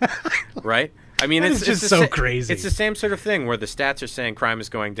reported. Right? I mean, it's just so crazy. It's the same sort of thing where the stats are saying crime is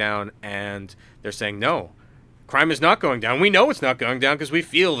going down and they're saying no, crime is not going down. We know it's not going down because we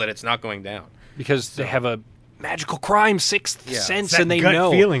feel that it's not going down. Because they have a magical crime sixth sense, that and they gut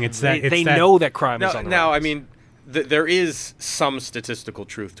know. Feeling. They know that crime is on the rise. Now, I mean, there is some statistical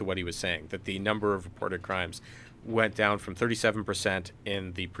truth to what he was saying, that the number of reported crimes went down from 37%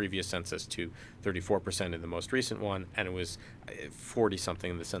 in the previous census to 34% in the most recent one, and it was 40-something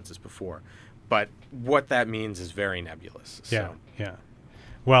in the census before. But what that means is very nebulous. So. Yeah.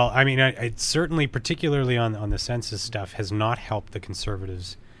 Well, I mean, it certainly, particularly on the census stuff, has not helped the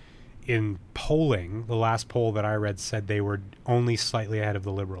Conservatives in polling. The last poll that I read said they were only slightly ahead of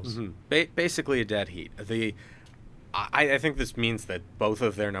the Liberals. Mm-hmm. Basically a dead heat. I think this means that both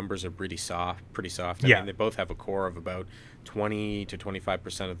of their numbers are pretty soft. I mean, they both have a core of about 20 to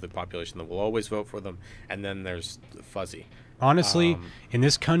 25% of the population that will always vote for them, and then there's fuzzy. Honestly, in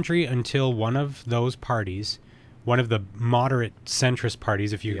this country, until one of those parties, one of the moderate centrist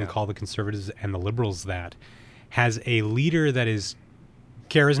parties, if you can call the Conservatives and the Liberals that, has a leader that is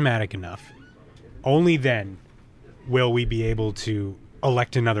charismatic enough, only then will we be able to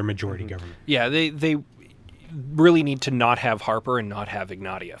elect another majority government. Yeah, they really need to not have Harper and not have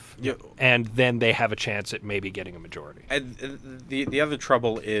Ignatieff. Yeah. And then they have a chance at maybe getting a majority. And the other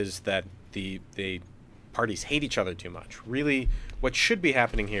trouble is that the parties hate each other too much. Really, what should be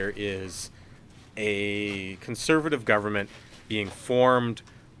happening here is a conservative government being formed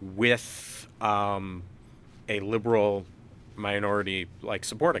with a liberal minority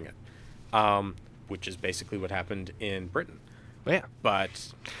supporting it, which is basically what happened in Britain. Yeah.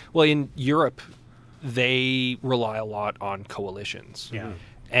 But in Europe, they rely a lot on coalitions. Yeah.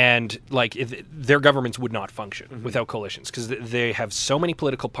 And their governments would not function without coalitions because they have so many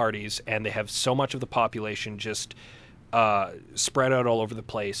political parties and they have so much of the population just spread out all over the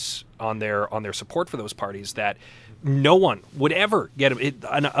place on their support for those parties that no one would ever get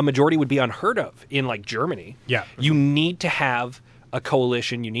a majority would be unheard of in Germany. Yeah. You need to have a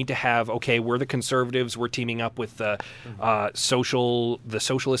coalition. You need to have, we're the Conservatives, we're teaming up with the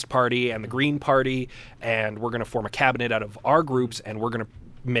Socialist Party and the Green Party, and we're going to form a cabinet out of our groups, and we're going to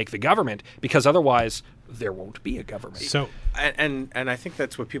make the government, because otherwise there won't be a government. So, and I think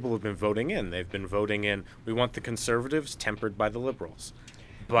that's what people have been voting in. They've been voting in, we want the Conservatives tempered by the Liberals.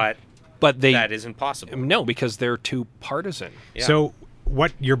 But that isn't possible. No, because they're too partisan. Yeah. So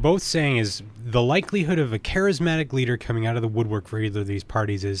what you're both saying is the likelihood of a charismatic leader coming out of the woodwork for either of these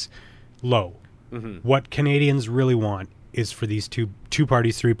parties is low. Mm-hmm. What Canadians really want is for these two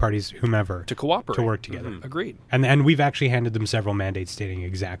parties, three parties, whomever, to cooperate, to work together. Mm-hmm. Agreed. And we've actually handed them several mandates stating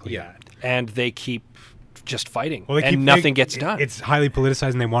exactly that. And they keep just fighting, and nothing gets done. It's highly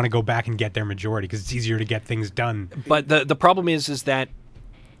politicized, and they want to go back and get their majority because it's easier to get things done. But the problem is that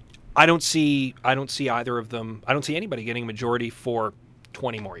I don't see either of them. I don't see anybody getting a majority for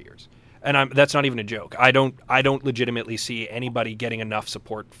 20 more years. And that's not even a joke. I don't legitimately see anybody getting enough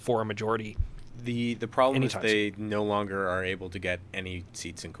support for a majority. The problem is soon. they no longer are able to get any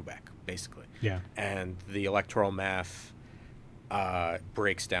seats in Quebec, basically. Yeah. And the electoral math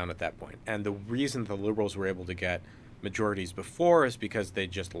breaks down at that point. And the reason the Liberals were able to get majorities before is because they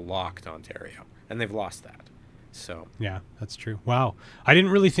just locked Ontario. And they've lost that. So yeah, that's true. Wow. I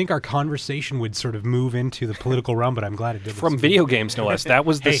didn't really think our conversation would sort of move into the political realm, but I'm glad it did. From video games, no less. That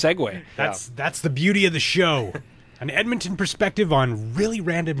was the segue. That's the beauty of the show. An Edmonton perspective on really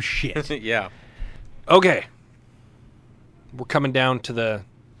random shit. Yeah. Okay. We're coming down to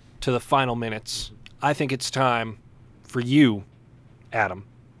the final minutes. I think it's time for you, Adam,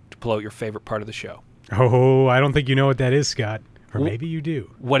 to pull out your favorite part of the show. Oh, I don't think you know what that is, Scott. Or maybe you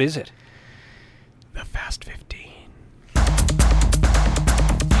do. What is it? The Fast 15.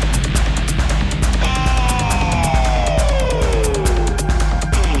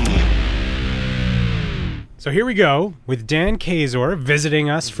 So here we go with Dan Kazor visiting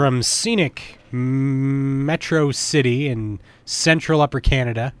us from scenic Metro City in central Upper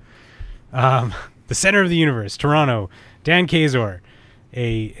Canada, the center of the universe, Toronto. Dan Kazor,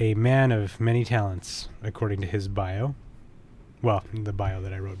 a man of many talents, according to his bio. Well, the bio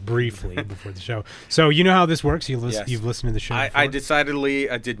that I wrote briefly before the show. So you know how this works. You've listened to the show before? I decidedly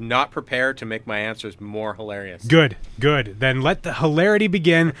did not prepare to make my answers more hilarious. Good. Then let the hilarity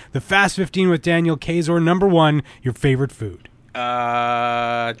begin. The Fast 15 with Daniel Kazor. Number 1, your favorite food.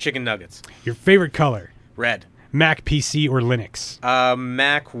 Chicken nuggets. Your favorite color. Red. Mac, PC, or Linux?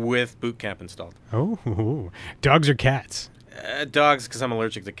 Mac with Boot Camp installed. Oh, dogs or cats? Dogs, because I'm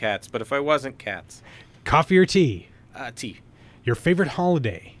allergic to cats. But if I wasn't, cats. Coffee or tea? Tea. Your favorite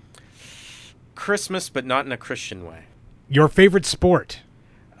holiday? Christmas, but not in a Christian way. Your favorite sport?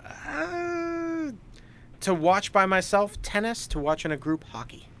 To watch by myself, tennis. To watch in a group,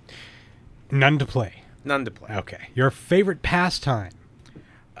 hockey. None to play. None to play. Okay. Your favorite pastime?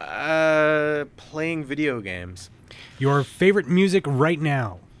 Playing video games. Your favorite music right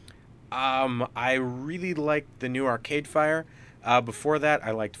now? I really liked the new Arcade Fire. Before that,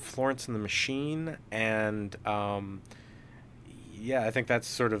 I liked Florence and the Machine, and yeah, I think that's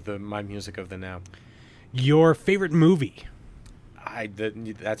sort of my music of the now. Your favorite movie?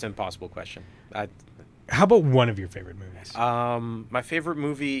 That's an impossible question. How about one of your favorite movies? My favorite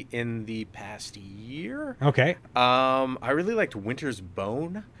movie in the past year? Okay. I really liked Winter's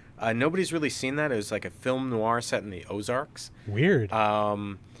Bone. Nobody's really seen that. It was like a film noir set in the Ozarks. Weird.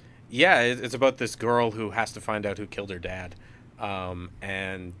 Yeah, it's about this girl who has to find out who killed her dad.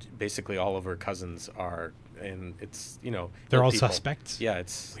 And basically all of her cousins are, and it's, they're all people. Suspects? Yeah,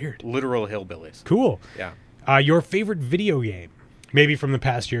 it's weird. Literal hillbillies. Cool. Yeah. Your favorite video game? Maybe from the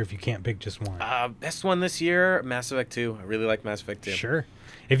past year if you can't pick just one. Best one this year, Mass Effect 2. I really like Mass Effect 2. Sure.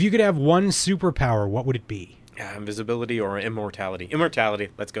 If you could have one superpower, what would it be? Invisibility or immortality. Immortality.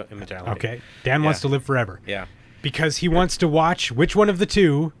 Let's go immortality. Okay. Dan wants to live forever. Yeah. Because he wants to watch which one of the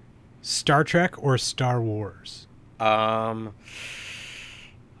two, Star Trek or Star Wars?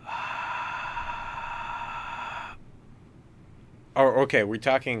 Okay, we're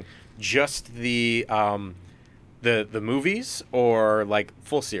talking just the movies or like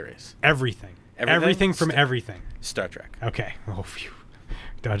full series? Everything. Everything from everything. Star Trek. Okay. Oh, phew.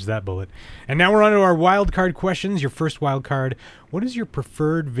 Dodged that bullet. And now we're on to our wild card questions. Your first wild card. What is your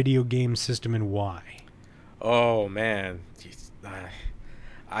preferred video game system and why? Oh, man.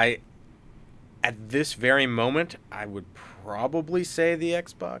 At this very moment, I would probably say the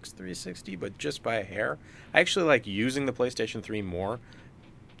Xbox 360, but just by a hair. I actually like using the PlayStation 3 more.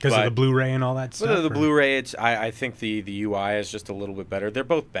 Because of the Blu-ray and all that stuff? The Blu-ray, I think the UI is just a little bit better. They're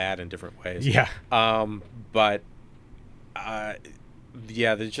both bad in different ways. Yeah.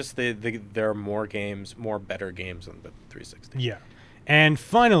 Yeah, there's just there are more better games on the 360. Yeah. And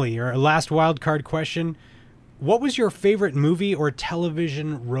finally, our last wild card question. What was your favorite movie or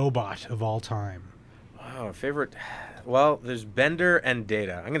television robot of all time? Oh, favorite... Well, there's Bender and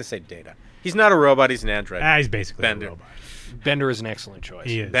Data. I'm going to say Data. He's not a robot, he's an android. He's basically Bender. a robot. Bender is an excellent choice.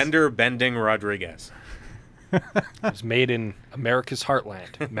 He is. Bender Bending Rodriguez. It was made in America's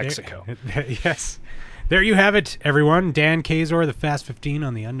heartland, Mexico. Yes. There you have it, everyone. Dan Kazor, the Fast 15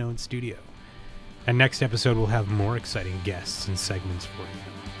 on the Unknown Studio. And next episode, we'll have more exciting guests and segments for you.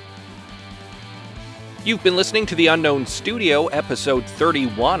 You've been listening to The Unknown Studio, episode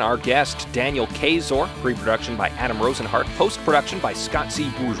 31. Our guest, Daniel Kazor. Pre-production by Adam Rosenhart. Post-production by Scott C.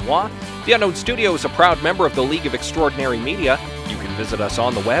 Bourgeois. The Unknown Studio is a proud member of the League of Extraordinary Media. You can visit us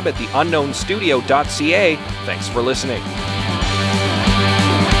on the web at theunknownstudio.ca. Thanks for listening.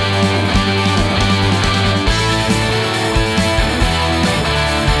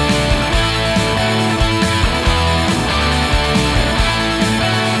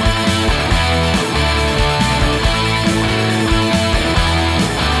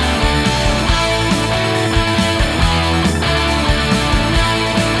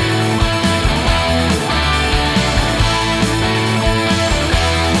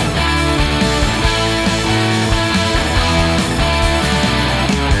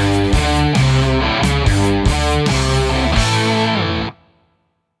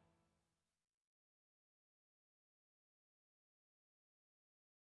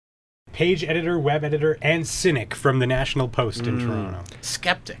 Page editor, web editor, and cynic from the National Post in Toronto.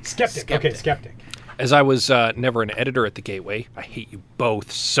 Skeptic. Okay, skeptic. As I was never an editor at the Gateway, I hate you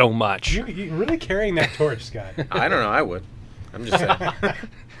both so much. You're really carrying that torch, Scott. I don't know, I would. I'm just saying.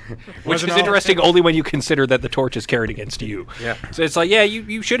 Which Wasn't is all- interesting only when you consider that the torch is carried against you. Yeah. So it's like, yeah,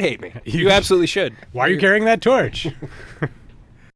 you should hate me. You absolutely should. Why are you carrying that torch?